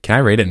wait. Can I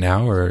rate it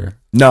now or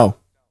no?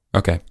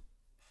 Okay,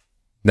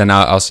 then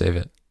I'll save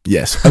it.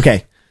 Yes.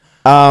 Okay.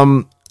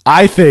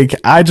 I think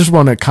I just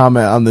want to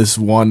comment on this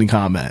one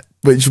comment,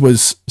 which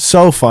was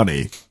so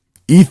funny.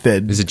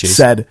 Ethan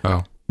said,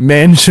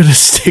 "Man should have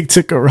stick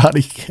to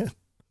Karate Kid."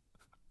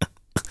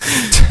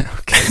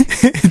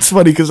 It's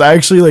funny because I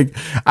actually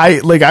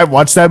I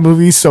watched that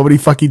movie so many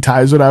fucking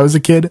times when I was a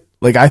kid.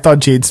 Like, I thought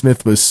Jade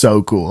Smith was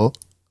so cool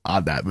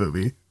on that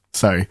movie.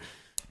 Sorry,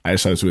 I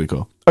just thought it was really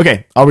cool.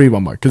 Okay, I'll read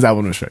one more because that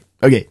one was short.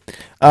 Okay,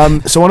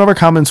 so one of our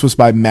comments was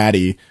by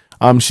Maddie.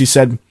 She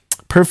said,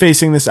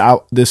 prefacing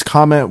this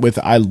comment with,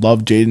 "I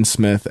love Jaden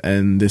Smith,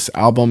 and this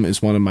album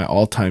is one of my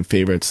all-time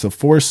favorites. The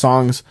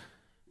 4-song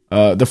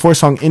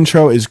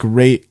intro is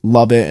great,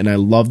 love it, and I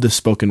love the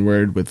spoken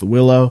word with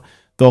Willow.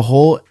 The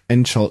whole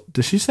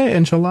did she say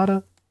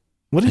enchilada?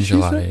 What did she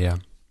say? Yeah.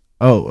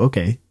 Oh,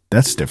 okay.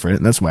 That's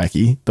different. That's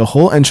wacky. The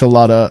whole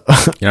enchilada.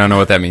 You don't know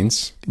what that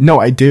means? No,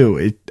 I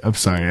do. I'm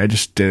sorry. I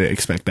just didn't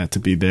expect that to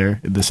be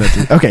there in the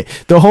sentence. Okay.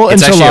 The whole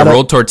it's enchilada. It's actually a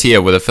rolled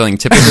tortilla with a filling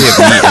typically of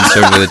meat and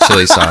served with a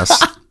chili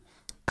sauce.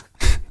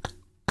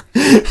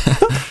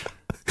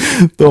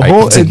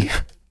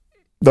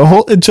 The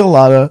whole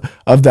enchilada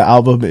of the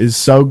album is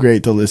so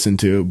great to listen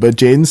to, but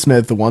Jaden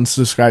Smith once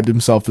described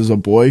himself as a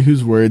boy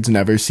whose words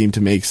never seem to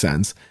make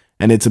sense,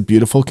 and it's a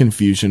beautiful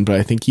confusion, but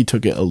I think he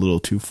took it a little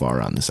too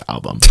far on this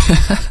album.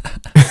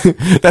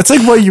 That's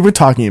like what you were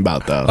talking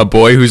about, though. A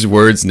boy whose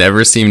words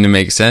never seem to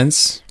make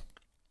sense.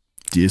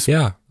 Jeez.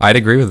 Yeah, I'd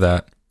agree with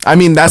that. I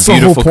mean, that's the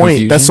whole point.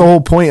 Confusion? That's the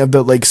whole point of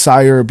the like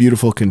Sire a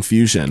Beautiful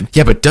Confusion.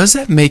 Yeah, but does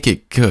that make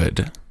it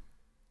good?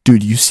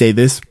 Dude, you say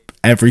this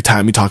every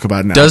time we talk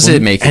about an Does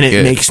album, it make it and good?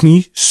 it makes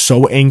me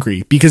so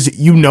angry because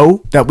you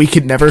know that we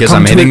could never Because come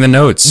I'm to hitting it. the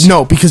notes.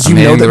 No, because I'm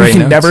you know hitting that the we right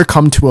can notes. never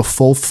come to a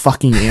full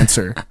fucking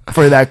answer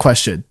for that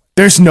question.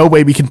 There's no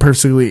way we can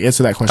personally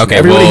answer that question. Okay,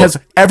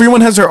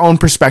 everyone has their own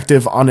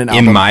perspective on an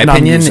album. In my and on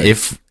opinion,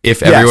 music.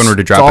 if everyone were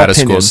to it's drop all out of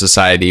school, opinion.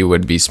 society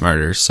would be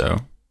smarter. So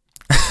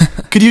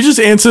Could you just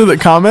answer the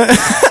comment?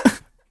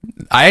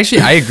 I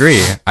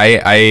agree.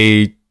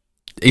 I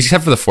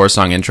except for the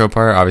 4-song intro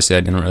part. Obviously, I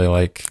didn't really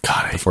like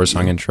God, I the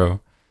 4-song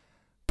intro,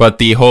 but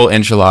the whole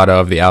enchilada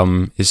of the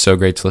album is so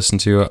great to listen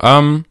to.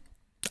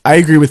 I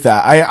agree with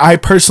that. I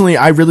personally,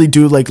 I really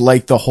do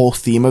like the whole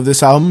theme of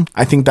this album.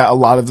 I think that a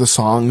lot of the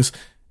songs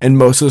and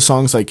most of the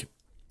songs like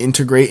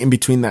integrate in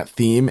between that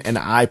theme, and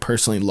I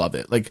personally love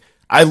it. Like,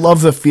 I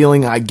love the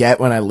feeling I get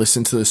when I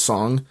listen to this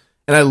song,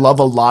 and I love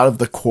a lot of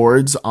the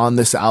chords on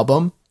this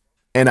album.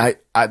 And I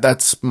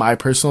that's my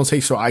personal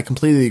take, so I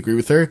completely agree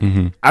with her.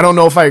 Mm-hmm. I don't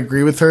know if I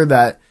agree with her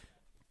that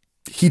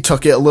he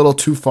took it a little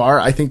too far.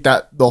 I think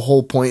that the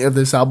whole point of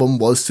this album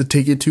was to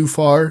take it too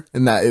far,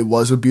 and that it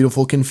was a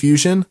beautiful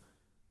confusion.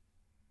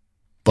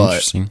 But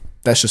Interesting.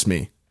 that's just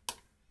me.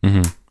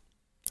 Mm-hmm.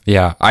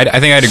 Yeah, I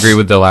think I'd agree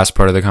with the last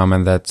part of the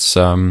comment. That's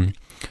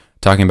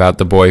talking about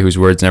the boy whose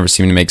words never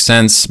seem to make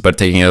sense, but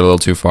taking it a little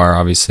too far,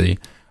 obviously.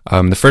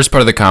 The first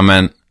part of the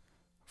comment,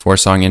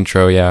 4-song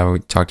intro, yeah, we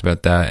talked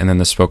about that. And then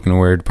the spoken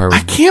word part.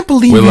 I can't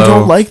believe Willow. you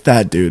don't like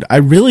that, dude. I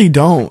really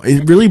don't.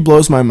 It really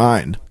blows my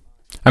mind.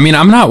 I mean,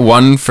 I'm not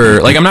one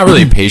for, like, I'm not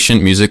really a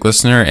patient music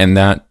listener, and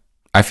that,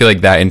 I feel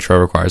like that intro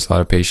requires a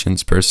lot of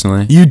patience,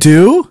 personally. You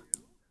do?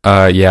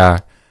 Yeah.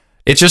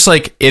 It's just,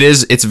 like,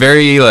 it's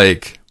very,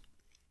 like,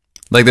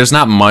 there's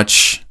not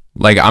much,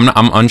 like, I'm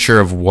unsure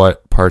of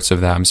what parts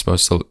of that I'm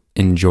supposed to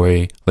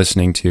enjoy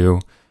listening to,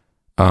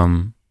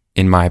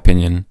 in my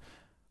opinion.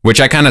 Which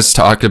I kind of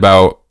talked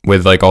about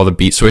with like all the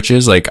beat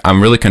switches. Like,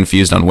 I'm really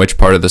confused on which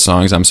part of the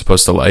songs I'm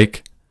supposed to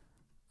like.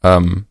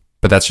 But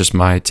that's just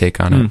my take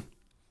on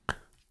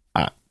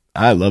it.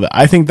 I love it.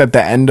 I think that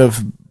the end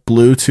of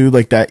Blue too,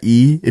 like that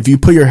E, if you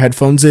put your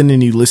headphones in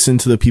and you listen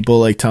to the people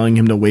like telling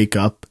him to wake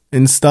up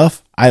and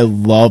stuff, I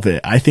love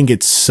it. I think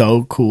it's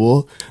so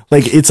cool.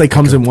 Like, it's like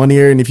comes in one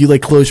ear, and if you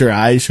like close your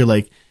eyes, you're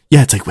like,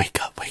 yeah, it's like wake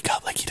up,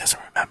 like he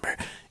doesn't remember.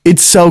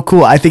 It's so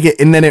cool. I think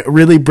it, and then it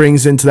really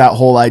brings into that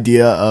whole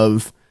idea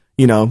of,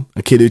 you know,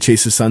 a kid who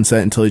chases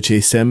sunset until he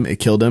chased him, it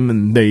killed him,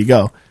 and there you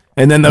go.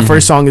 And then the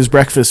first song is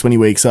Breakfast when he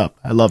wakes up.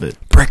 I love it.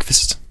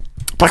 Breakfast.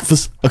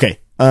 Okay.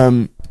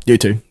 Your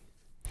turn.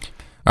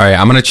 All right,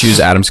 I'm going to choose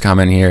Adam's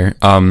comment here.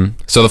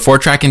 So the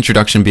 4-track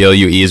introduction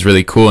BLUE is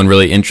really cool and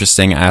really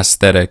interesting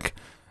aesthetic,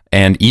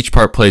 and each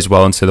part plays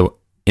well into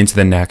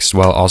the next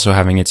while also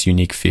having its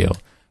unique feel.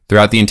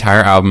 Throughout the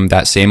entire album,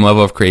 that same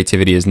level of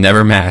creativity is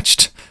never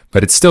matched,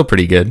 but it's still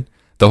pretty good.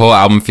 The whole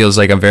album feels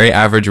like a very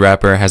average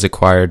rapper has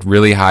acquired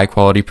really high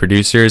quality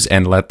producers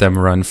and let them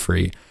run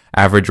free.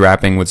 Average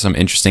rapping with some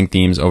interesting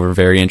themes over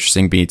very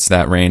interesting beats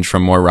that range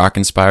from more rock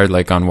inspired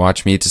like on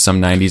Watch Me to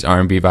some 90s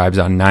R&B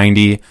vibes on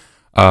 90.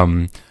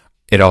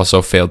 It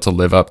also failed to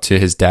live up to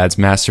his dad's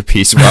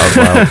masterpiece, Wild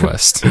Wild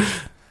West.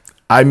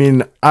 I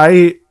mean,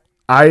 I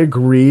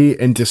agree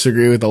and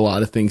disagree with a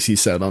lot of things he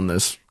said on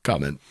this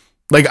comment.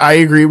 Like, I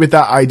agree with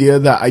that idea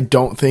that I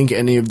don't think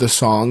any of the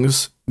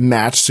songs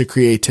match the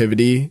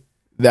creativity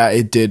that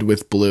it did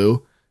with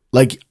Blue.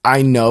 Like,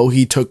 I know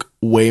he took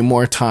way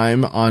more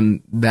time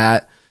on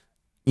that,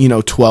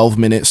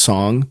 12-minute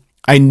song.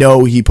 I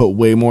know he put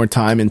way more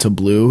time into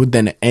Blue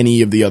than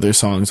any of the other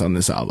songs on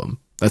this album.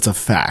 That's a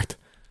fact.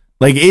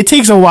 Like, it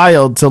takes a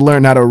while to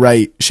learn how to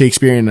write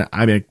Shakespearean.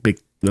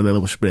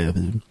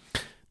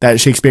 That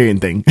Shakespearean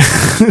thing.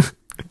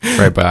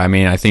 Right, but I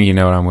mean, I think you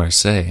know what I'm going to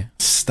say.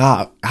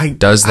 Stop.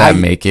 Does that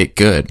make it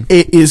good?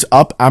 It is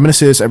up. I'm going to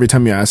say this every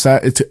time you ask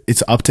that.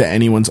 It's up to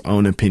anyone's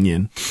own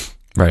opinion.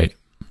 Right.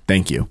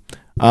 Thank you.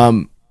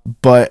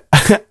 But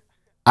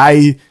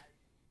I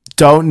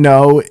don't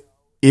know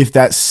if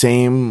that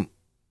same...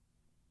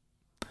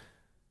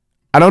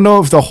 I don't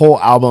know if the whole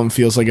album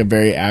feels like a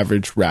very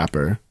average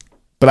rapper.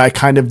 But I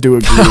kind of do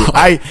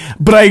agree.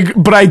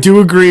 But I do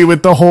agree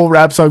with the whole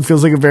rap song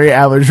feels like a very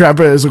average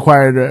rapper has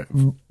acquired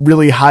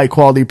really high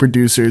quality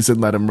producers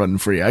and let him run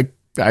free.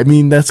 I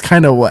mean, that's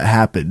kind of what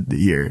happened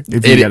here.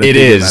 If you it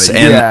is,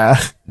 and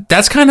yeah,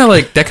 that's kind of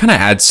like that. Kind of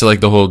adds to like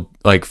the whole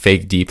like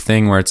fake deep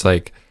thing where it's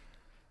like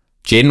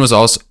Jaden was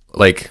also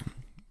like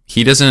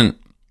he doesn't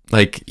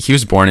like he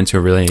was born into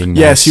a really nice,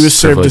 yes, he was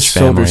served a privileged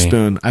silver family.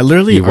 spoon. I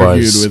literally He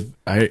argued was.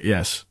 with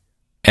yes,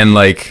 and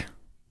like.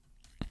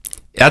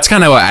 That's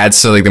kind of what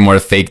adds to like the more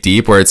fake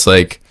deep where it's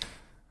like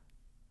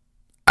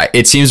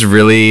it seems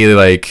really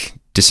like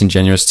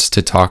disingenuous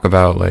to talk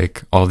about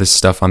like all this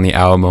stuff on the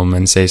album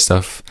and say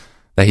stuff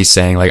that he's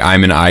saying, like,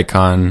 I'm an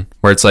icon,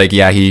 where it's like,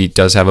 yeah, he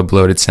does have a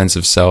bloated sense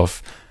of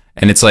self.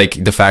 And it's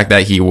like the fact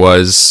that he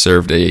was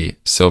served a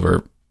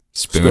silver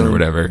spoon or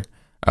whatever,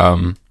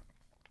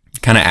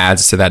 kind of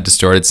adds to that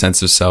distorted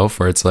sense of self,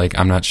 where it's like,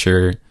 I'm not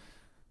sure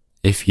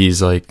if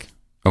he's like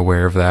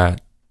aware of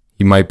that.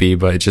 He might be,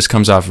 but it just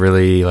comes off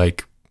really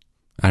like,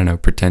 I don't know,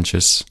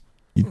 pretentious.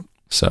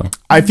 So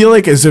I feel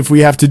like as if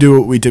we have to do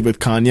what we did with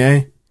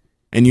Kanye,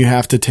 and you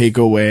have to take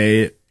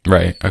away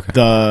right,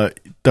 okay,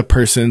 the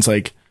person's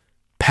like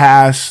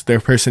past, their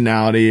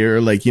personality,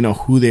 or like, you know,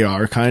 who they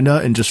are kind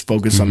of, and just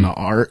focus on the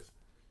art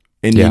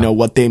and you know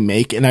what they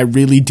make. And I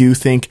really do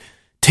think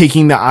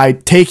taking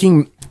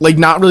like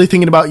not really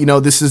thinking about, you know,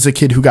 this is a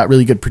kid who got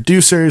really good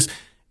producers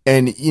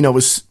and, you know,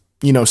 was,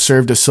 you know,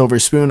 served a silver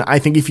spoon. I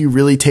think if you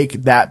really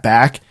take that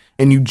back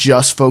and you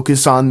just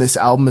focus on this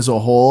album as a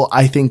whole,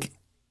 I think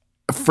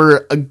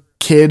for a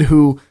kid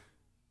who,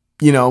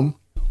 you know,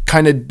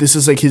 kind of, this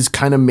is like his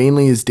kind of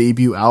mainly his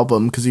debut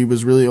album, because he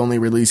was really only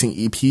releasing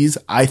EPs.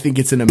 I think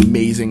it's an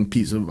amazing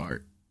piece of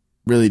art.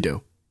 Really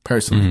do,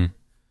 personally.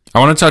 I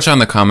want to touch on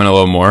the comment a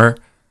little more,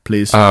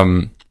 please.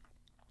 The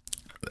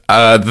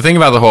thing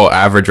about the whole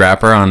average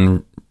rapper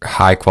on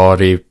high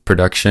quality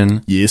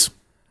production. Yes.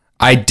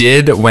 I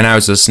did, when I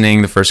was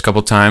listening the first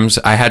couple times,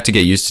 I had to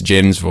get used to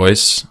Jaden's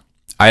voice.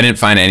 I didn't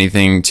find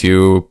anything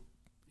too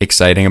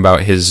exciting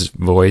about his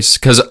voice,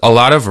 because a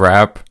lot of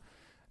rap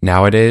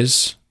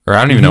nowadays, or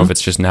I don't even know if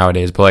it's just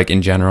nowadays, but like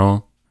in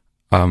general,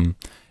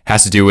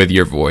 has to do with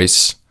your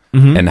voice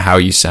and how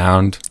you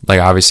sound.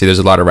 Like obviously there's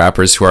a lot of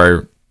rappers who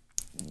are,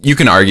 you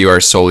can argue, are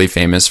solely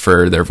famous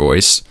for their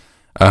voice.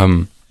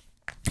 And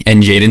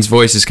Jaden's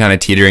voice is kind of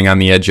teetering on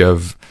the edge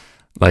of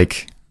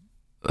like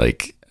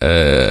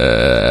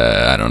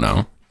I don't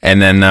know.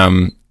 And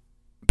then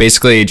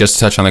basically, just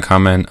to touch on the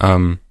comment,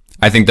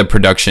 I think the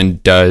production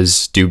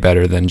does do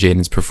better than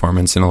Jaden's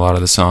performance in a lot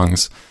of the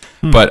songs.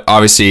 But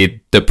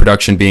obviously the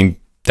production being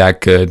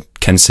that good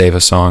can save a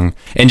song.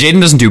 And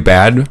Jaden doesn't do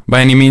bad by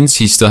any means.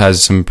 He still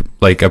has some,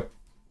 like, a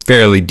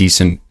fairly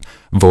decent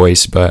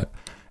voice, but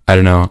I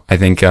don't know. I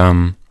think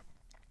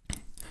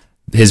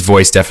his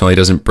voice definitely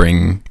doesn't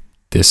bring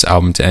this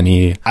album to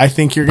any I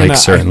think you're gonna like,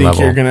 certain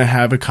level. You're gonna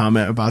have a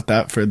comment about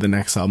that for the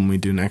next album we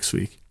do next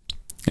week.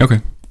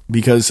 Okay.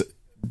 Because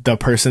the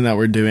person that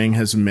we're doing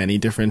has many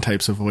different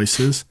types of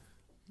voices.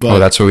 But,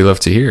 that's what we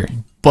love to hear.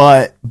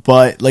 But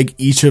like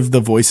each of the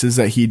voices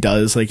that he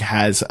does like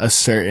has a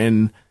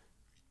certain,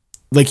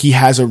 like he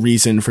has a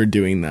reason for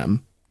doing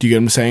them. Do you get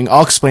what I'm saying?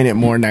 I'll explain it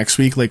more next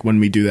week, like when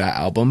we do that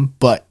album.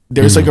 But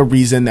there's like a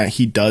reason that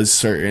he does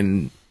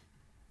certain.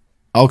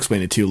 I'll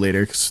explain it to you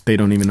later because they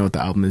don't even know what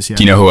the album is yet.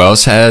 Do you know who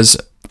else has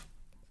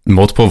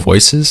multiple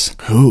voices?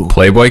 Who?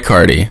 Playboi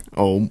Carti.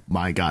 Oh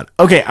my god.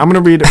 Okay, I'm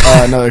gonna read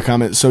another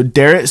comment. So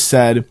Darrett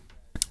said,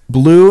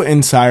 "Blue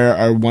and Sire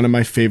are one of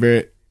my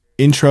favorite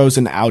intros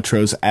and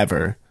outros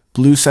ever.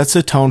 Blue sets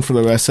the tone for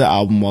the rest of the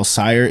album, while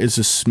Sire is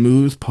a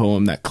smooth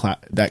poem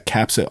that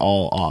caps it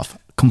all off."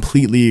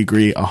 Completely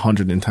agree,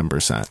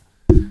 110%.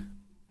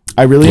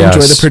 I really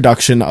enjoy the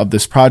production of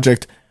this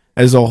project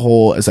as a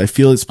whole, as I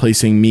feel it's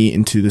placing me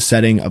into the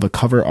setting of a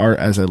cover art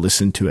as I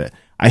listen to it.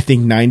 I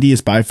think 90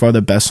 is by far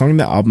the best song in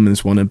the album,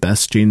 is one of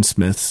Jaden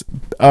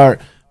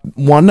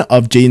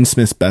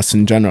Smith's best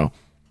in general.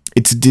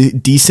 It's a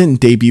decent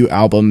debut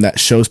album that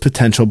shows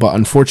potential, but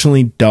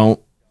unfortunately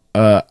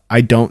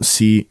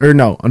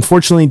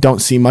unfortunately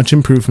don't see much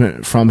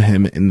improvement from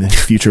him in the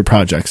future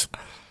projects.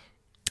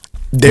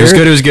 It was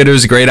good. It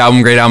was a great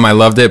album. I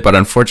loved it, but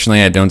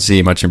unfortunately I don't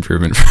see much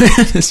improvement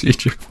from his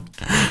future.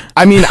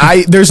 I mean,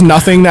 there's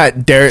nothing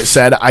that Darrett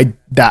said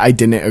that I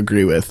didn't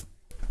agree with.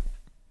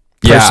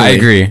 Personally. Yeah, I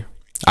agree.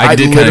 I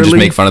did kind of just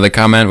make fun of the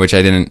comment, which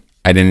I didn't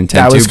intend to.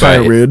 That was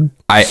kind of rude.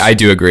 I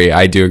do agree.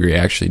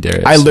 Actually,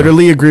 Darrett. I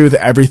literally agree with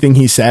everything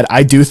he said.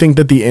 I do think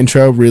that the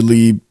intro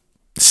really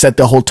set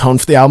the whole tone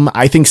for the album.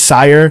 I think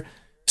Sire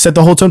set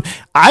the whole tone.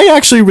 I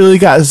actually really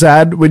got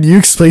sad when you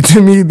explained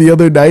to me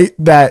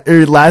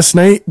last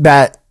night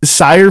that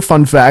Sire,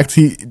 fun fact,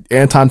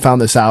 Anton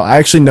found this out. I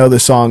actually know the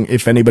song.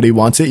 If anybody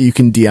wants it, you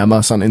can DM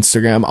us on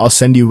Instagram. I'll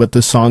send you what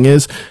the song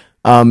is.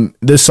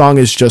 This song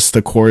is just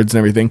the chords and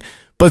everything.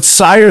 But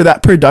Sire,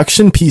 that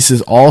production piece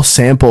is all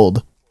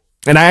sampled.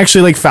 And I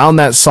actually found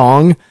that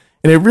song,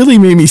 and it really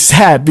made me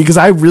sad because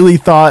I really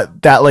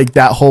thought that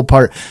that whole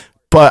part.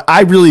 But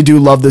I really do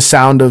love the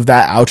sound of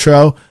that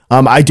outro.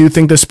 I do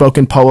think the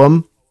spoken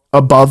poem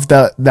above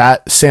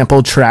that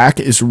sample track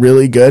is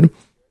really good.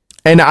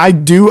 And I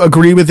do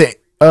agree with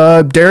it,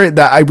 Darrett,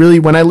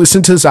 that when I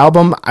listen to this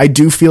album, I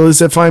do feel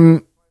as if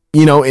I'm,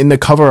 in the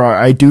cover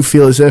art. I do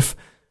feel as if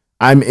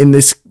I'm in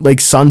this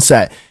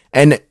sunset.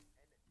 And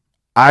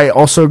I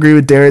also agree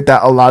with Darrett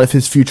that a lot of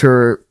his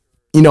future,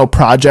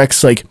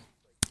 projects, like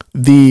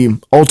the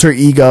Alter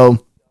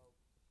Ego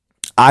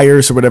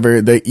Iris or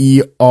whatever, the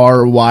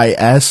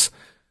ERYS,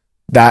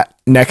 that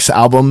next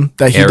album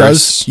that he Eris.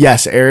 does.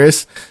 Yes,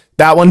 Eris.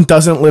 That one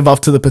doesn't live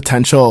up to the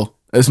potential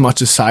as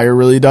much as Sire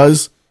really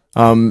does.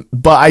 But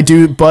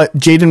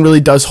Jaden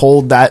really does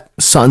hold that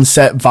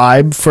sunset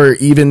vibe for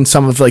even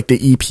some of like the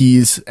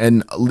EPs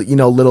and, you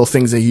know, little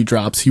things that he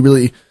drops. He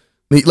really,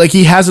 like,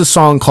 he has a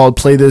song called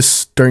Play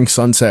This During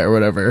Sunset or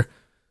whatever.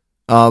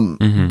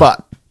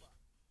 But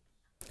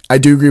I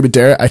do agree with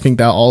Derek. I think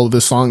that all of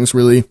the songs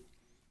really,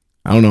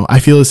 I don't know, I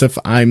feel as if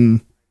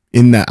I'm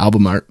in that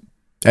album art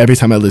every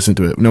time I listen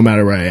to it, no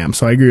matter where I am.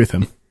 So I agree with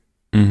him.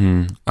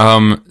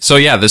 So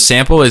yeah, the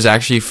sample is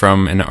actually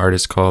from an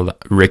artist called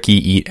Ricky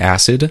Eat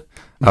Acid.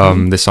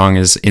 The song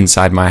is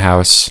Inside My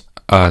House,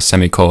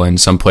 semicolon,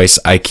 someplace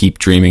I keep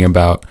dreaming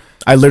about.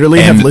 I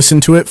literally have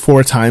listened to it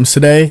 4 times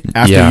today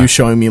after you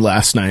showing me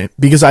last night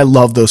because I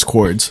love those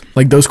chords.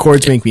 Like, those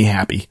chords make me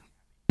happy.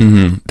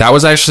 That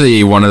was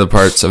actually one of the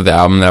parts of the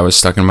album that was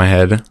stuck in my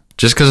head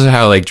just because of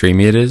how like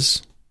dreamy it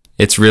is.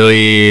 It's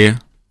really,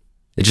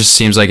 it just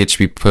seems like it should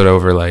be put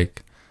over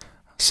like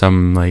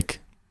some like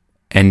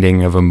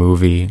ending of a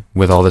movie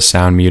with all the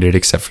sound muted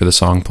except for the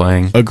song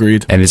playing.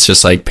 Agreed. And it's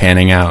just like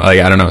panning out,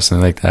 like, I don't know,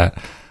 something like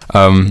that.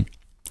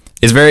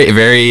 It's very,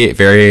 very,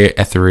 very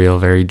ethereal,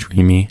 very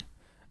dreamy.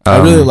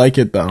 I really like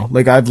it though.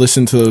 Like, I've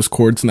listened to those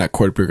chords and that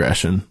chord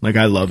progression. Like,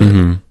 I love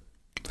it.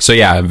 So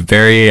yeah,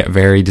 very,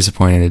 very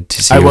disappointed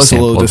to see. I was a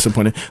little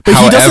disappointed, but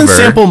he doesn't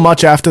sample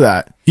much after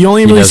that. He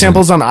only really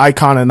samples on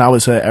Icon, and that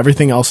was it.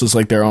 Everything else is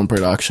like their own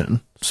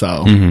production.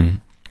 So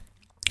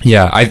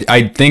yeah,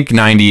 I think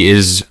 90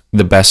 is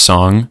the best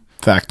song.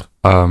 Fact.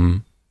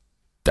 I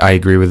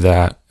agree with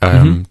that.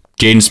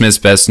 Jaden Smith's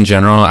best in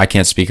general. I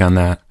can't speak on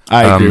that.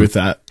 I agree with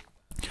that.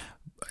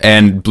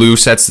 And Blue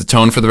sets the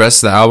tone for the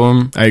rest of the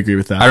album. I agree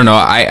with that. I don't know.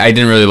 I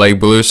didn't really like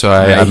Blue, so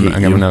I'm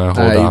going to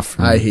hold off.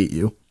 I hate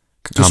you.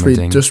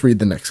 Just read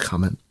the next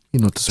comment. You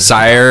know what to say.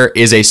 Sire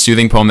is a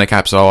soothing poem that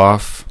caps it all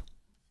off.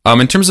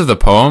 In terms of the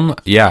poem,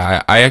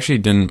 yeah, I actually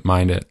didn't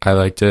mind it. I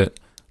liked it.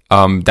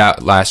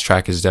 That last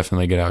track is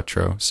definitely a good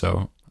outro.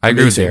 So I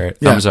agree with Derek.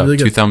 Thumbs up. Really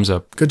 2 thumbs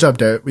up. Good job,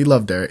 Derek. We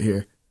love Derek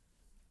here.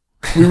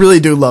 We really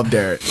do love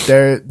Derek.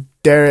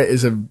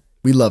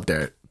 We love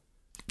Derek.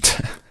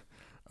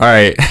 All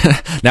right.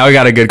 Now we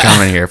got a good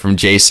comment here from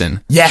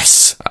Jason.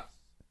 Yes.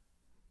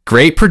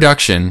 Great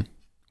production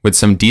with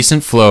some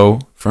decent flow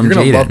from Jaden. You're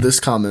going to love this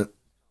comment.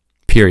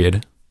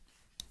 Period.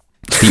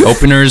 The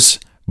openers,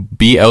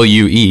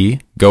 BLUE,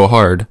 go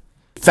hard.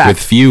 Fact. With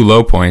few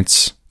low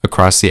points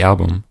across the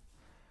album.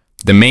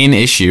 The main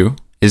issue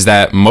is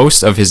that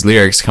most of his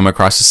lyrics come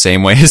across the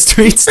same way his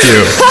tweets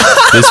do.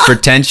 This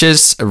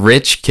pretentious,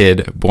 rich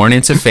kid born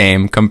into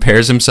fame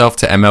compares himself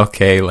to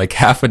MLK like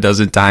half a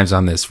dozen times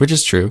on this, which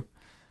is true.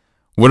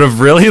 Would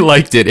have really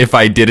liked it if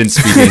I didn't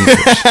speak English.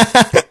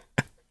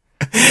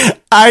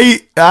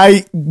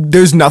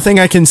 There's nothing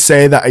I can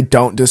say that I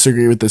don't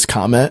disagree with this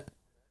comment,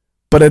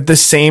 but at the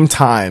same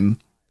time,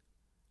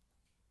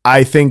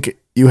 I think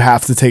you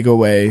have to take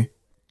away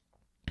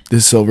the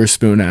silver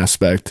spoon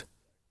aspect.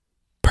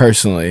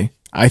 Personally,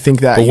 I think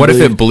that. But what if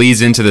it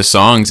bleeds into the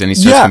songs and he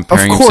starts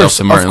comparing himself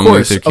to Martin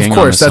Luther King? Of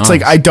course, that's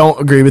like, I don't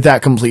agree with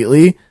that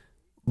completely,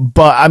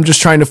 but I'm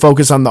just trying to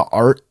focus on the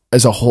art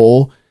as a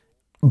whole.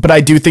 But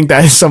I do think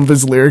that some of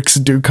his lyrics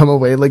do come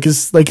away like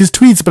his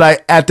tweets.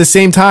 But at the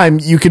same time,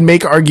 you can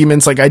make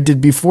arguments like I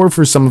did before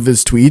for some of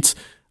his tweets.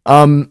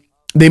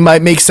 They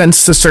might make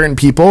sense to certain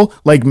people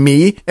like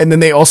me, and then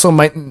they also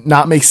might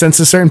not make sense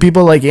to certain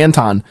people like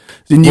Anton.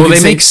 Well,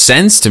 they make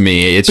sense to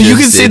me. It's but just,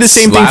 you can say the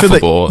same thing for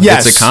the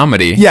yes, it's a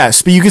comedy.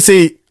 Yes, but you could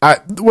say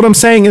what I'm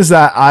saying is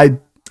that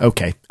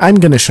I'm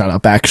gonna shut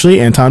up. Actually,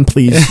 Anton,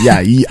 please.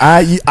 Yeah,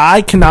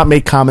 I cannot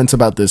make comments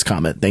about this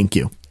comment. Thank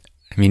you.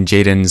 I mean,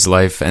 Jaden's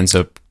life ends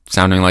up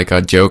sounding like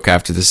a joke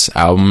after this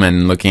album,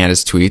 and looking at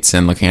his tweets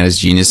and looking at his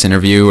Genius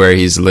interview where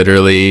he's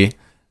literally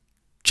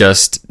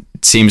just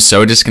seems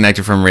so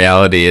disconnected from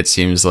reality. It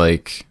seems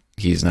like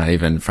he's not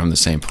even from the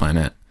same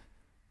planet.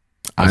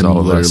 I'm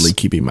literally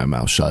keeping my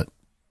mouth shut.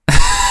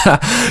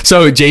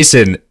 So,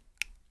 Jason,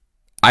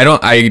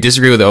 I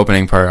disagree with the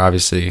opening part,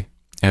 obviously.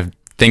 I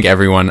think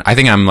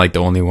I'm like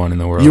the only one in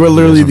the world. You are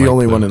literally the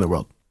only one in the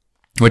world.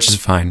 Which is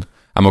fine.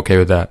 I'm okay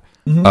with that.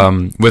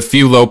 With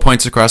few low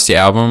points across the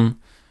album.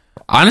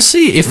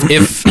 Honestly,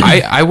 if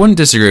I wouldn't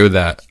disagree with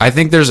that. I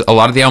think there's a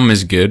lot of the album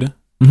is good.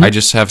 I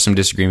just have some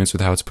disagreements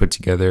with how it's put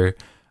together.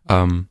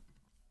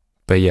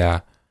 But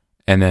yeah.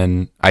 And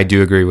then I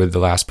do agree with the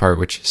last part,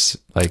 which is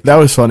like, that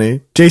was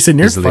funny. Jason,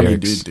 you're funny,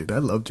 dude. I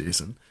love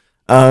Jason.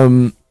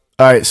 All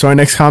right. So our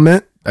next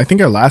comment, I think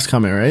our last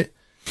comment, right?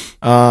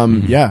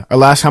 Yeah. Our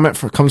last comment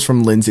comes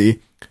from Lindsay.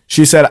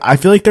 She said, I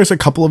feel like there's a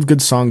couple of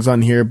good songs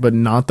on here, but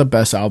not the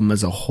best album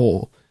as a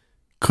whole.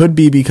 Could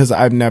be because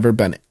I've never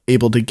been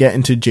able to get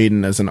into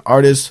Jaden as an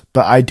artist,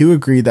 but I do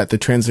agree that the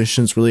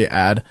transitions really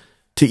add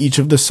to each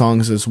of the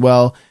songs as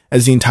well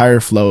as the entire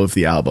flow of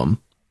the album.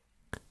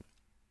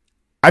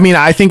 I mean,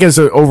 I think as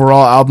an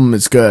overall album,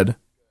 it's good.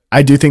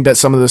 I do think that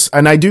some of this,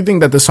 and I do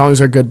think that the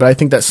songs are good, but I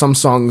think that some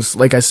songs,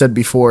 like I said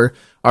before,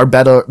 are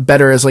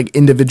better as like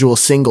individual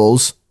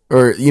singles,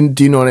 or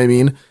do you know what I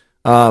mean?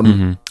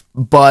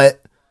 But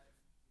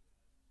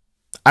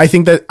I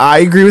think that I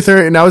agree with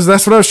her, and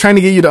that's what I was trying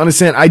to get you to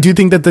understand. I do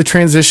think that the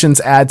transitions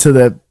add to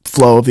the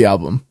flow of the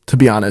album, to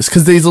be honest,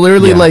 because there's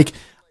literally like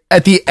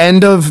at the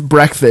end of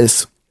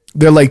Breakfast,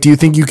 they're like, do you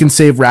think you can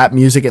save rap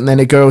music? And then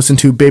it goes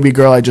into Baby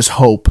Girl, I Just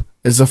Hope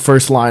is the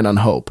first line on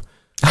Hope.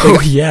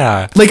 Oh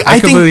yeah, like I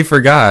completely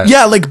forgot.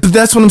 Yeah, like but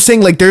that's what I'm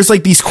saying. Like there's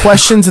like these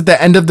questions at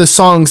the end of the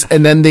songs,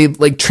 and then they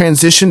like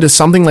transition to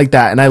something like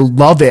that, and I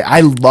love it.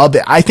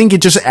 I think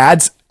it just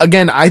adds.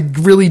 Again, I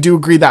really do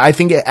agree that I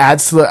think it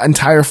adds to the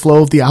entire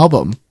flow of the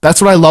album.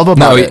 That's what I love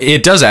about it.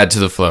 It does add to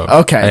the flow.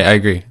 Okay, I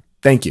agree.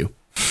 Thank you.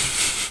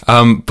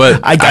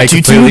 But I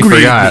completely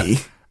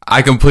forgot.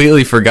 I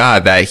completely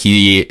forgot that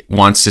he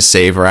wants to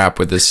save rap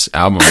with this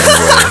album.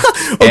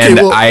 Okay,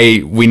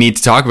 and we need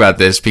to talk about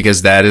this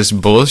because that is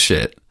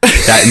bullshit.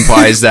 That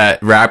implies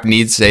that rap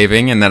needs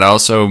saving, and that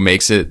also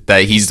makes it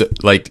that he's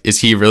like, is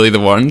he really the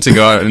one to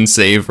go out and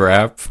save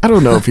rap? I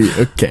don't know if he.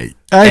 Okay,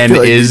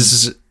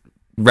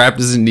 rap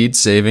doesn't need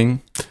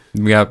saving?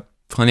 We got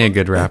plenty of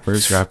good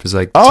rappers. Rap is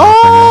like.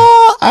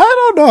 I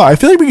don't know. I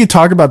feel like we could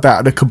talk about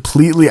that in a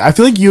completely. I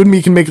feel like you and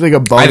me can make like a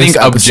bonus. I think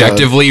episode.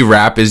 Objectively,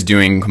 rap is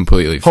doing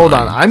completely fine. Hold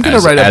on, I'm gonna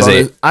write a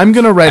bonus. I'm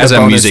gonna write as a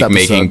bonus music episode.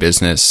 making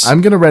business.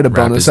 I'm gonna write a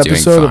bonus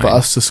episode of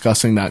us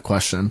discussing that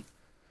question.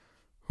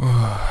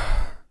 All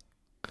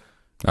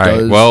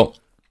right. Well,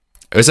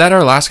 is that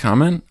our last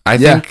comment? I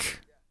think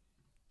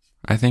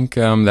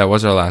that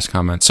was our last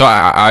comment. So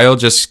I'll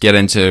just get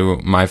into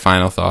my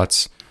final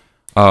thoughts.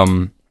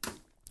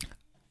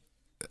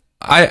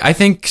 I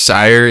think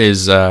Sire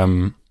is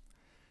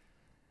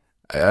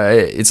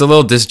it's a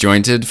little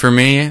disjointed for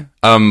me.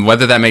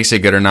 Whether that makes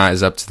it good or not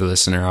is up to the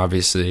listener,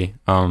 obviously.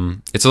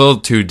 It's a little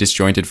too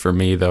disjointed for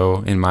me,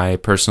 though, in my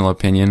personal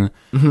opinion.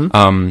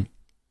 Mm-hmm.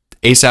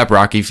 A$AP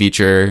Rocky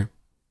feature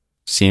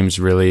seems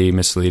really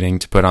misleading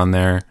to put on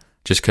there,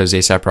 just because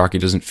A$AP Rocky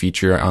doesn't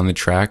feature on the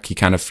track. He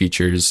kind of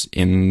features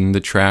in the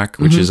track,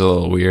 which is a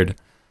little weird.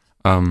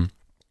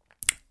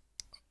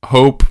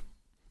 Hope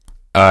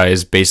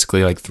is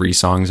basically like 3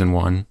 songs in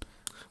one.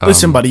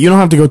 Listen, buddy, you don't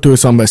have to go through a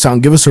song by song.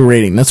 Give us a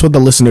rating. That's what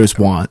the listeners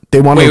want. They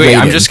want a rating.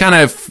 I'm just kind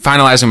of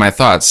finalizing my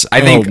thoughts.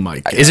 I think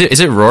is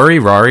it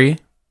Rory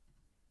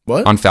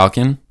what on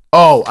Falcon?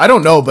 Oh, I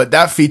don't know, but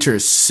that feature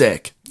is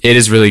sick. It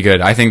is really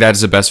good. I think that is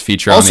the best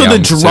feature. Also, on the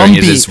drum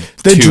beat,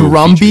 the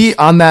drum beat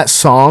on that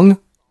song,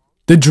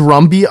 the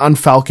drum beat on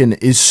Falcon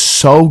is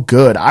so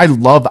good. I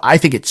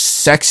think it's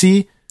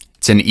sexy.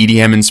 It's an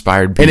EDM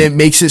inspired beat, and it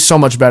makes it so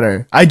much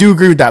better. I do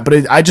agree with that,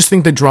 but I just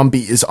think the drum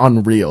beat is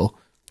unreal.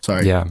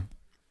 Sorry. Yeah.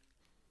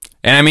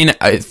 And I mean,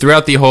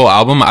 throughout the whole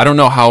album, I don't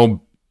know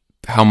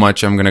how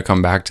much I'm gonna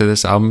come back to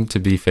this album. To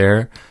be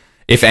fair,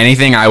 if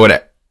anything, I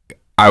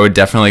would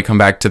definitely come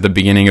back to the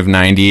beginning of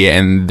 90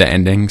 and the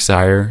ending,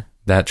 Sire,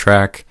 that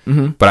track.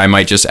 Mm-hmm. But I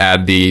might just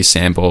add the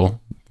sample,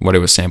 what it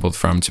was sampled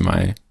from, to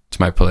my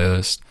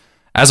playlist.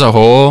 As a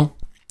whole,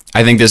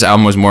 I think this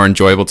album was more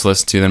enjoyable to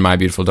listen to than My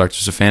Beautiful Dark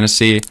Twisted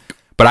Fantasy.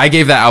 But I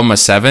gave that album a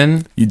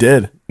 7. You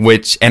did.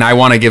 And I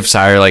want to give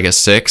Sire like a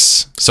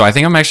 6. So I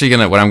think I'm actually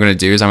what I'm gonna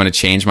do is I'm gonna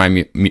change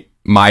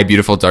my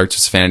Beautiful Dark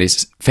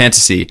Twisted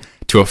Fantasy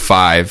to a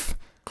 5.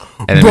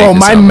 Bro,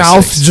 my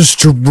mouth just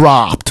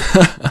dropped.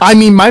 I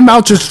mean, my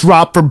mouth just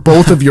dropped for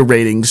both of your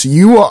ratings.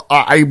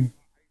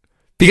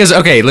 Because,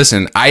 okay,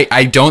 listen,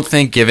 I don't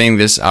think giving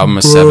this album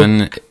a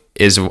 7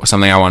 is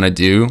something I want to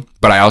do,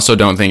 but I also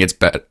don't think it's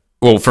better.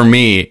 Well, for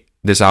me,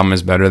 this album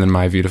is better than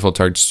My Beautiful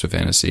Dark Twisted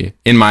Fantasy,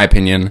 in my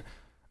opinion.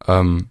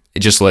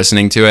 Just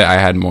listening to it, I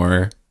had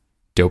more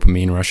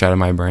dopamine rush out of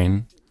my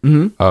brain.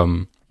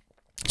 Mm-hmm.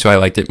 So I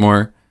liked it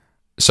more.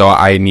 So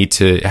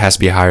it has to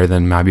be higher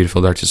than My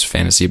Beautiful Dark Twisted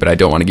Fantasy, but I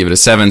don't want to give it a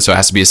 7, so it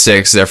has to be a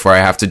 6. Therefore, I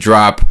have to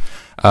drop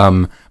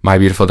My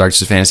Beautiful Dark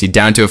Twisted Fantasy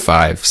down to a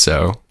 5.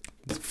 So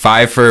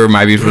 5 for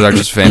My Beautiful Dark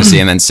Twisted Fantasy,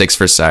 and then 6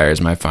 for Sire is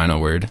my final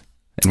word.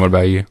 And what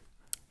about you?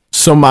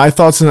 So my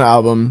thoughts on the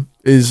album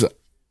is,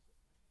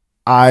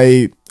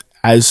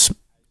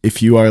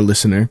 if you are a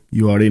listener,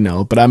 you already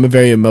know, but I'm a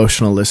very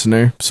emotional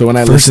listener. So when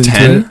I listen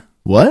to it,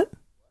 what?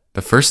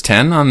 The first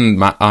 10 on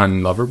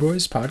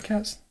Loverboys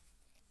podcast?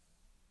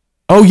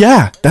 Oh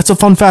yeah, that's a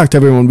fun fact,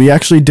 everyone. We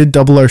actually did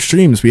double our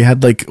streams. We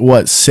had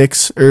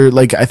 6 or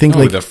I think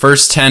the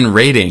first 10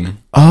 rating.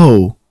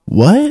 Oh,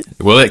 what?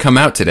 Will it come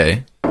out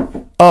today?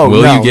 Oh,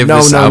 no,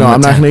 I'm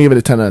not going to give it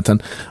a 10 out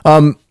of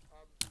 10.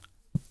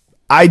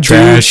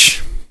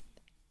 Trash.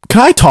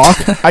 Can I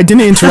talk? I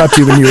didn't interrupt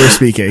you when you were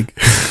speaking.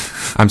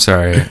 I'm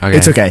sorry. Okay.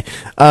 It's okay.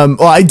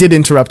 Well, I did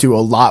interrupt you a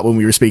lot when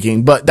we were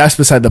speaking, but that's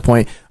beside the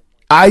point.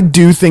 I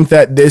do think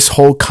that this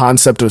whole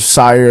concept of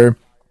Sire,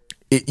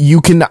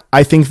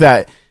 I think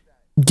that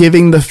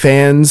giving the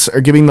fans or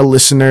giving the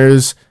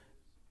listeners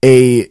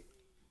a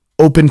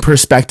open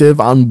perspective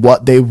on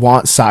what they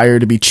want Sire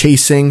to be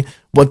chasing,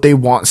 what they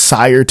want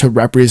Sire to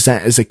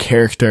represent as a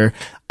character,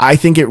 I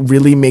think it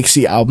really makes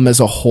the album as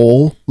a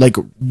whole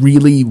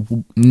really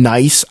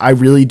nice. I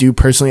really do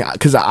personally,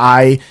 because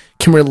I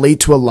can relate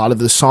to a lot of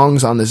the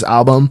songs on this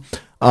album,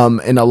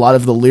 and a lot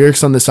of the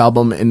lyrics on this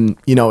album in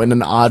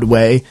an odd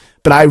way.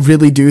 But I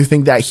really do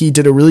think that he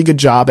did a really good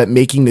job at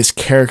making this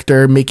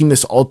character, making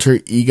this alter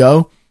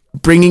ego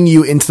bringing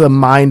you into the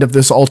mind of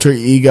this alter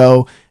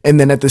ego, and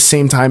then at the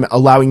same time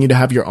allowing you to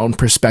have your own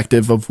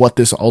perspective of what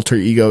this alter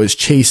ego is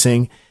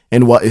chasing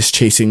and what is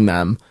chasing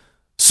them.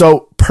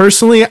 So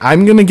personally,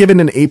 I'm going to give it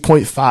an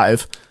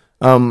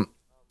 8.5.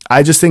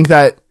 I just think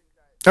that,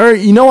 or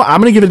you know what,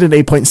 I'm going to give it an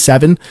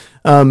 8.7.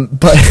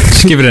 But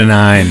just give it a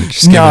 9.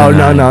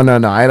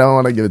 No. I don't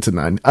want to give it to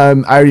 9. I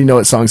already know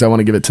what songs I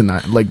want to give it to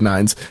 9, like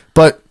 9s.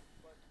 But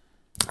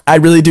I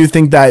really do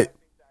think that,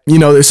 you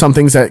know, there's some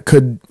things that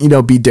could, you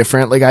know, be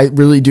different. Like I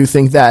really do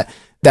think that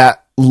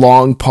that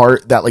long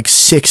part, that like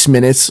 6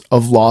 minutes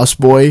of Lost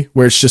Boy,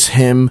 where it's just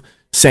him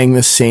saying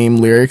the same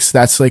lyrics,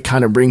 that's like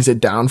kind of brings it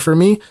down for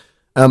me.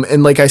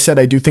 And like I said,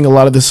 I do think a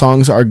lot of the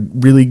songs are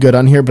really good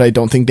on here, but I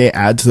don't think they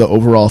add to the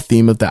overall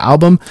theme of the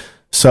album.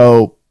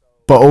 So,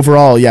 but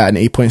overall, yeah, an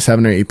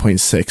 8.7 or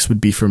 8.6 would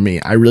be for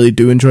me. I really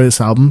do enjoy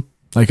this album.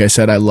 Like I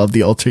said, I love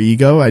the alter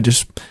ego. I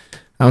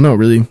don't know,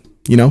 really,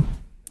 you know,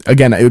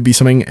 again, it would be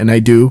something, and I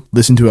do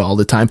listen to it all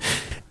the time.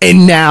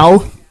 And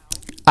now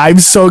I'm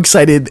so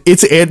excited.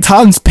 It's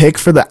Anton's pick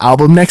for the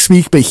album next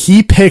week, but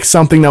he picked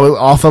something that was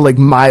off of like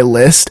my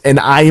list, and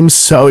I am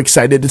so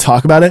excited to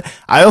talk about it.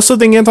 I also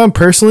think, Anton,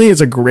 personally, it's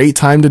a great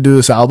time to do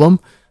this album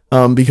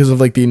because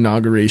of like the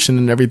inauguration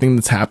and everything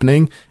that's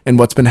happening and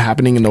what's been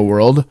happening in the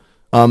world.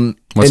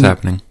 What's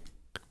happening?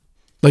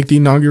 Like the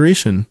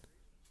inauguration.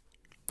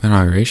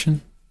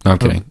 Inauguration? No, I'm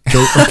kidding.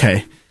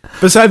 Okay.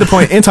 Beside the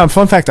point, Anton,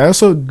 fun fact,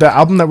 the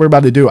album that we're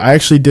about to do, I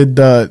actually did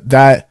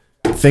that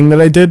thing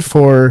that I did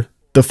for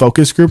the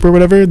focus group or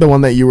whatever, the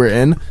one that you were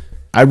in.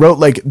 I wrote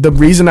like, the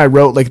reason I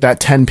wrote like that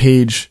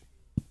 10-page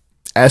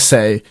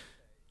essay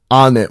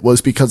on it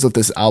was because of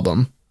this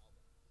album.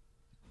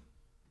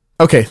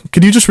 Okay,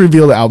 could you just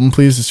reveal the album,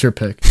 please? It's your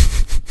pick.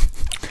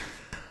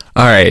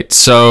 All right,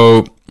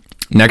 so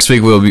next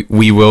week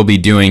we will be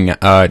doing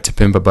 "To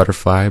Pimp a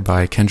Butterfly"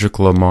 by Kendrick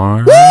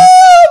Lamar. Woo,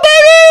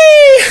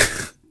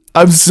 baby!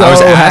 I'm so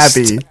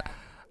happy.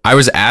 I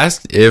was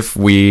asked if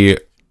we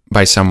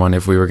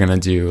were gonna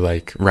do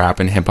like rap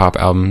and hip hop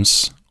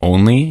albums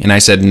only, and I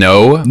said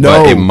no,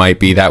 but it might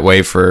be that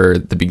way for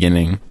the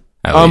beginning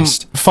at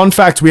least. Fun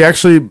fact, we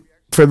actually,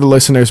 for the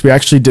listeners, we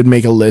actually did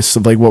make a list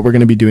of like what we're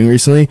gonna be doing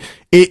recently.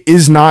 It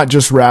is not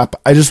just rap.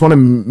 I just want to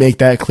make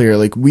that clear.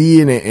 Like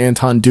we and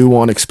Anton do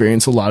want to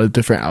experience a lot of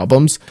different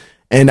albums,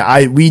 and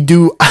I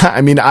do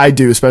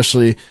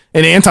especially,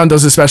 and Anton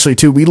does especially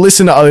too. We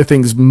listen to other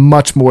things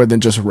much more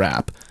than just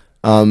rap.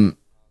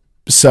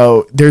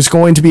 So there's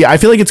going to be, I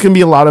feel like it's going to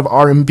be a lot of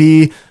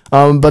R&B,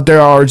 but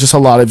there are just a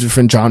lot of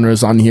different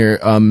genres on here.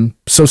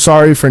 So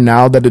sorry for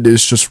now that it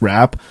is just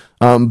rap.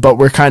 But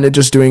we're kind of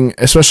just doing,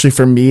 especially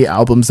for me,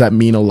 albums that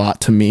mean a lot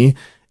to me.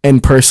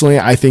 And personally,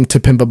 I think To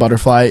Pimp a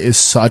Butterfly is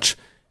such,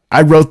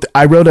 I wrote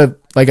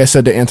like I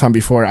said to Anton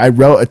before, I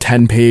wrote a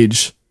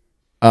 10-page,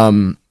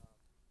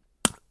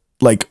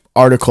 like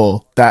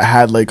article that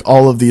had like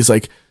all of these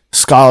like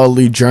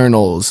scholarly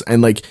journals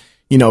and like,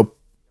 you know,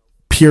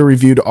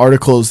 peer-reviewed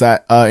articles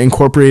that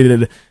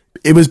incorporated,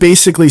 it was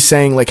basically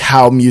saying like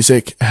how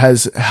music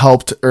has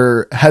helped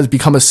or has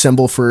become a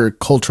symbol for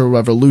cultural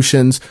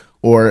revolutions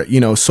or, you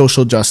know,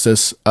 social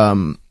justice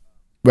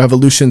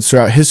revolutions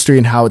throughout history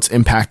and how it's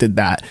impacted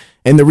that.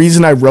 And the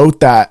reason I wrote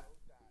that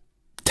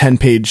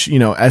 10-page, you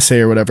know, essay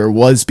or whatever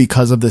was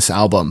because of this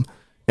album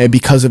and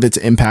because of its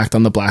impact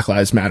on the Black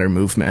Lives Matter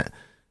movement.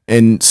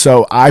 And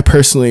so I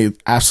personally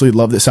absolutely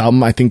love this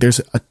album. I think there's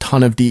a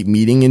ton of deep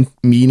meaning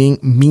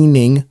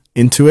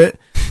into it.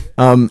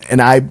 And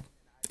it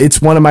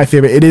is one of my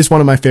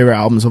favorite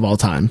albums of all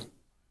time.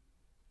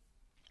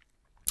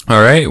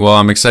 All right. Well,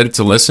 I'm excited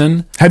to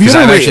listen. Have you ever,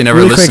 I've actually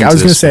never listened to this? I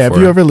was going to say, have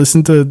you ever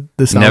listened to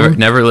this album?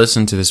 Never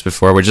listened to this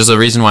before, which is the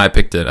reason why I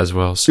picked it as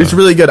well. So. It's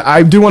really good.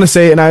 I do want to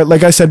say, and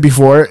like I said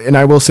before, and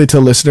I will say to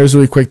listeners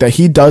really quick, that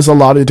he does a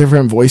lot of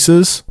different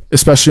voices,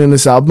 especially in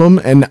this album.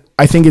 And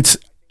I think it's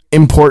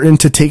important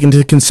to take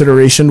into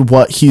consideration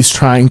what he's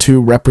trying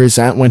to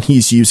represent when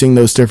he's using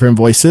those different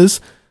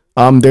voices.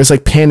 There's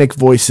like panic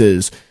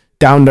voices,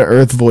 down to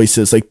earth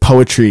voices, like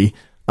poetry.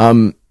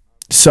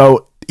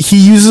 So he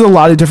uses a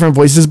lot of different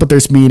voices, but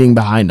there's meaning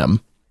behind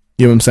them.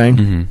 You know what I'm saying?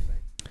 Mm-hmm.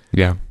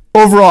 Yeah.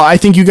 Overall, I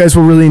think you guys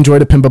will really enjoy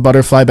To Pimp a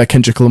Butterfly by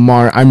Kendrick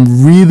Lamar.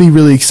 I'm really,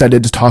 really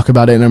excited to talk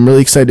about it, and I'm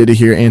really excited to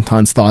hear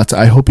Anton's thoughts.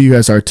 I hope you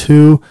guys are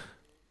too.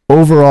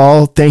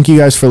 Overall, thank you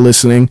guys for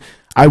listening.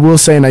 I will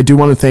say, and I do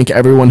want to thank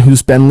everyone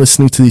who's been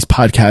listening to these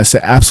podcasts.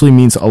 It absolutely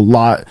means a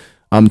lot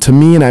to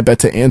me, and I bet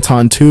to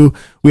Anton too.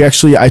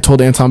 I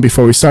told Anton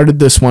before we started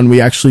this one, we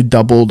actually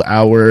doubled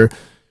our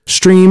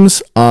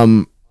streams.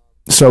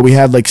 So we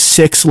had like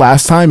 6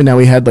 last time, and now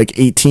we had like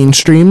 18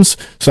 streams.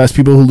 So that's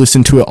people who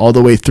listened to it all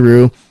the way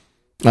through.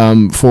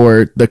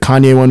 For the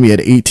Kanye one, we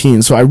had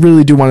 18. So I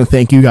really do want to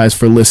thank you guys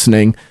for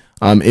listening.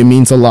 It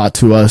means a lot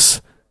to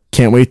us.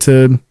 Can't wait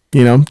to,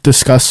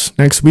 discuss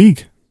next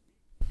week.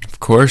 Of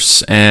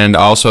course. And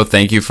also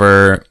thank you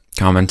for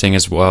commenting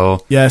as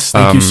well. Yes,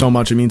 thank you so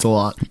much. It means a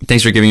lot.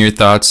 Thanks for giving your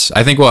thoughts.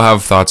 I think we'll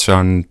have thoughts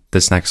on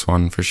this next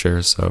one for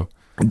sure. So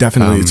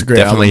definitely, it's a great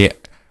album.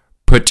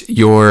 Put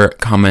your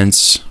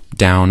comments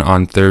down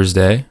on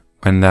Thursday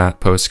when that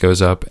post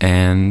goes up.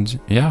 And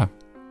yeah,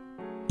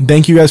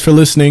 Thank you guys for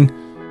listening.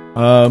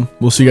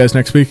 We'll see you guys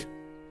next week.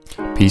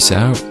 peace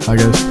out. Bye,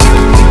 guys.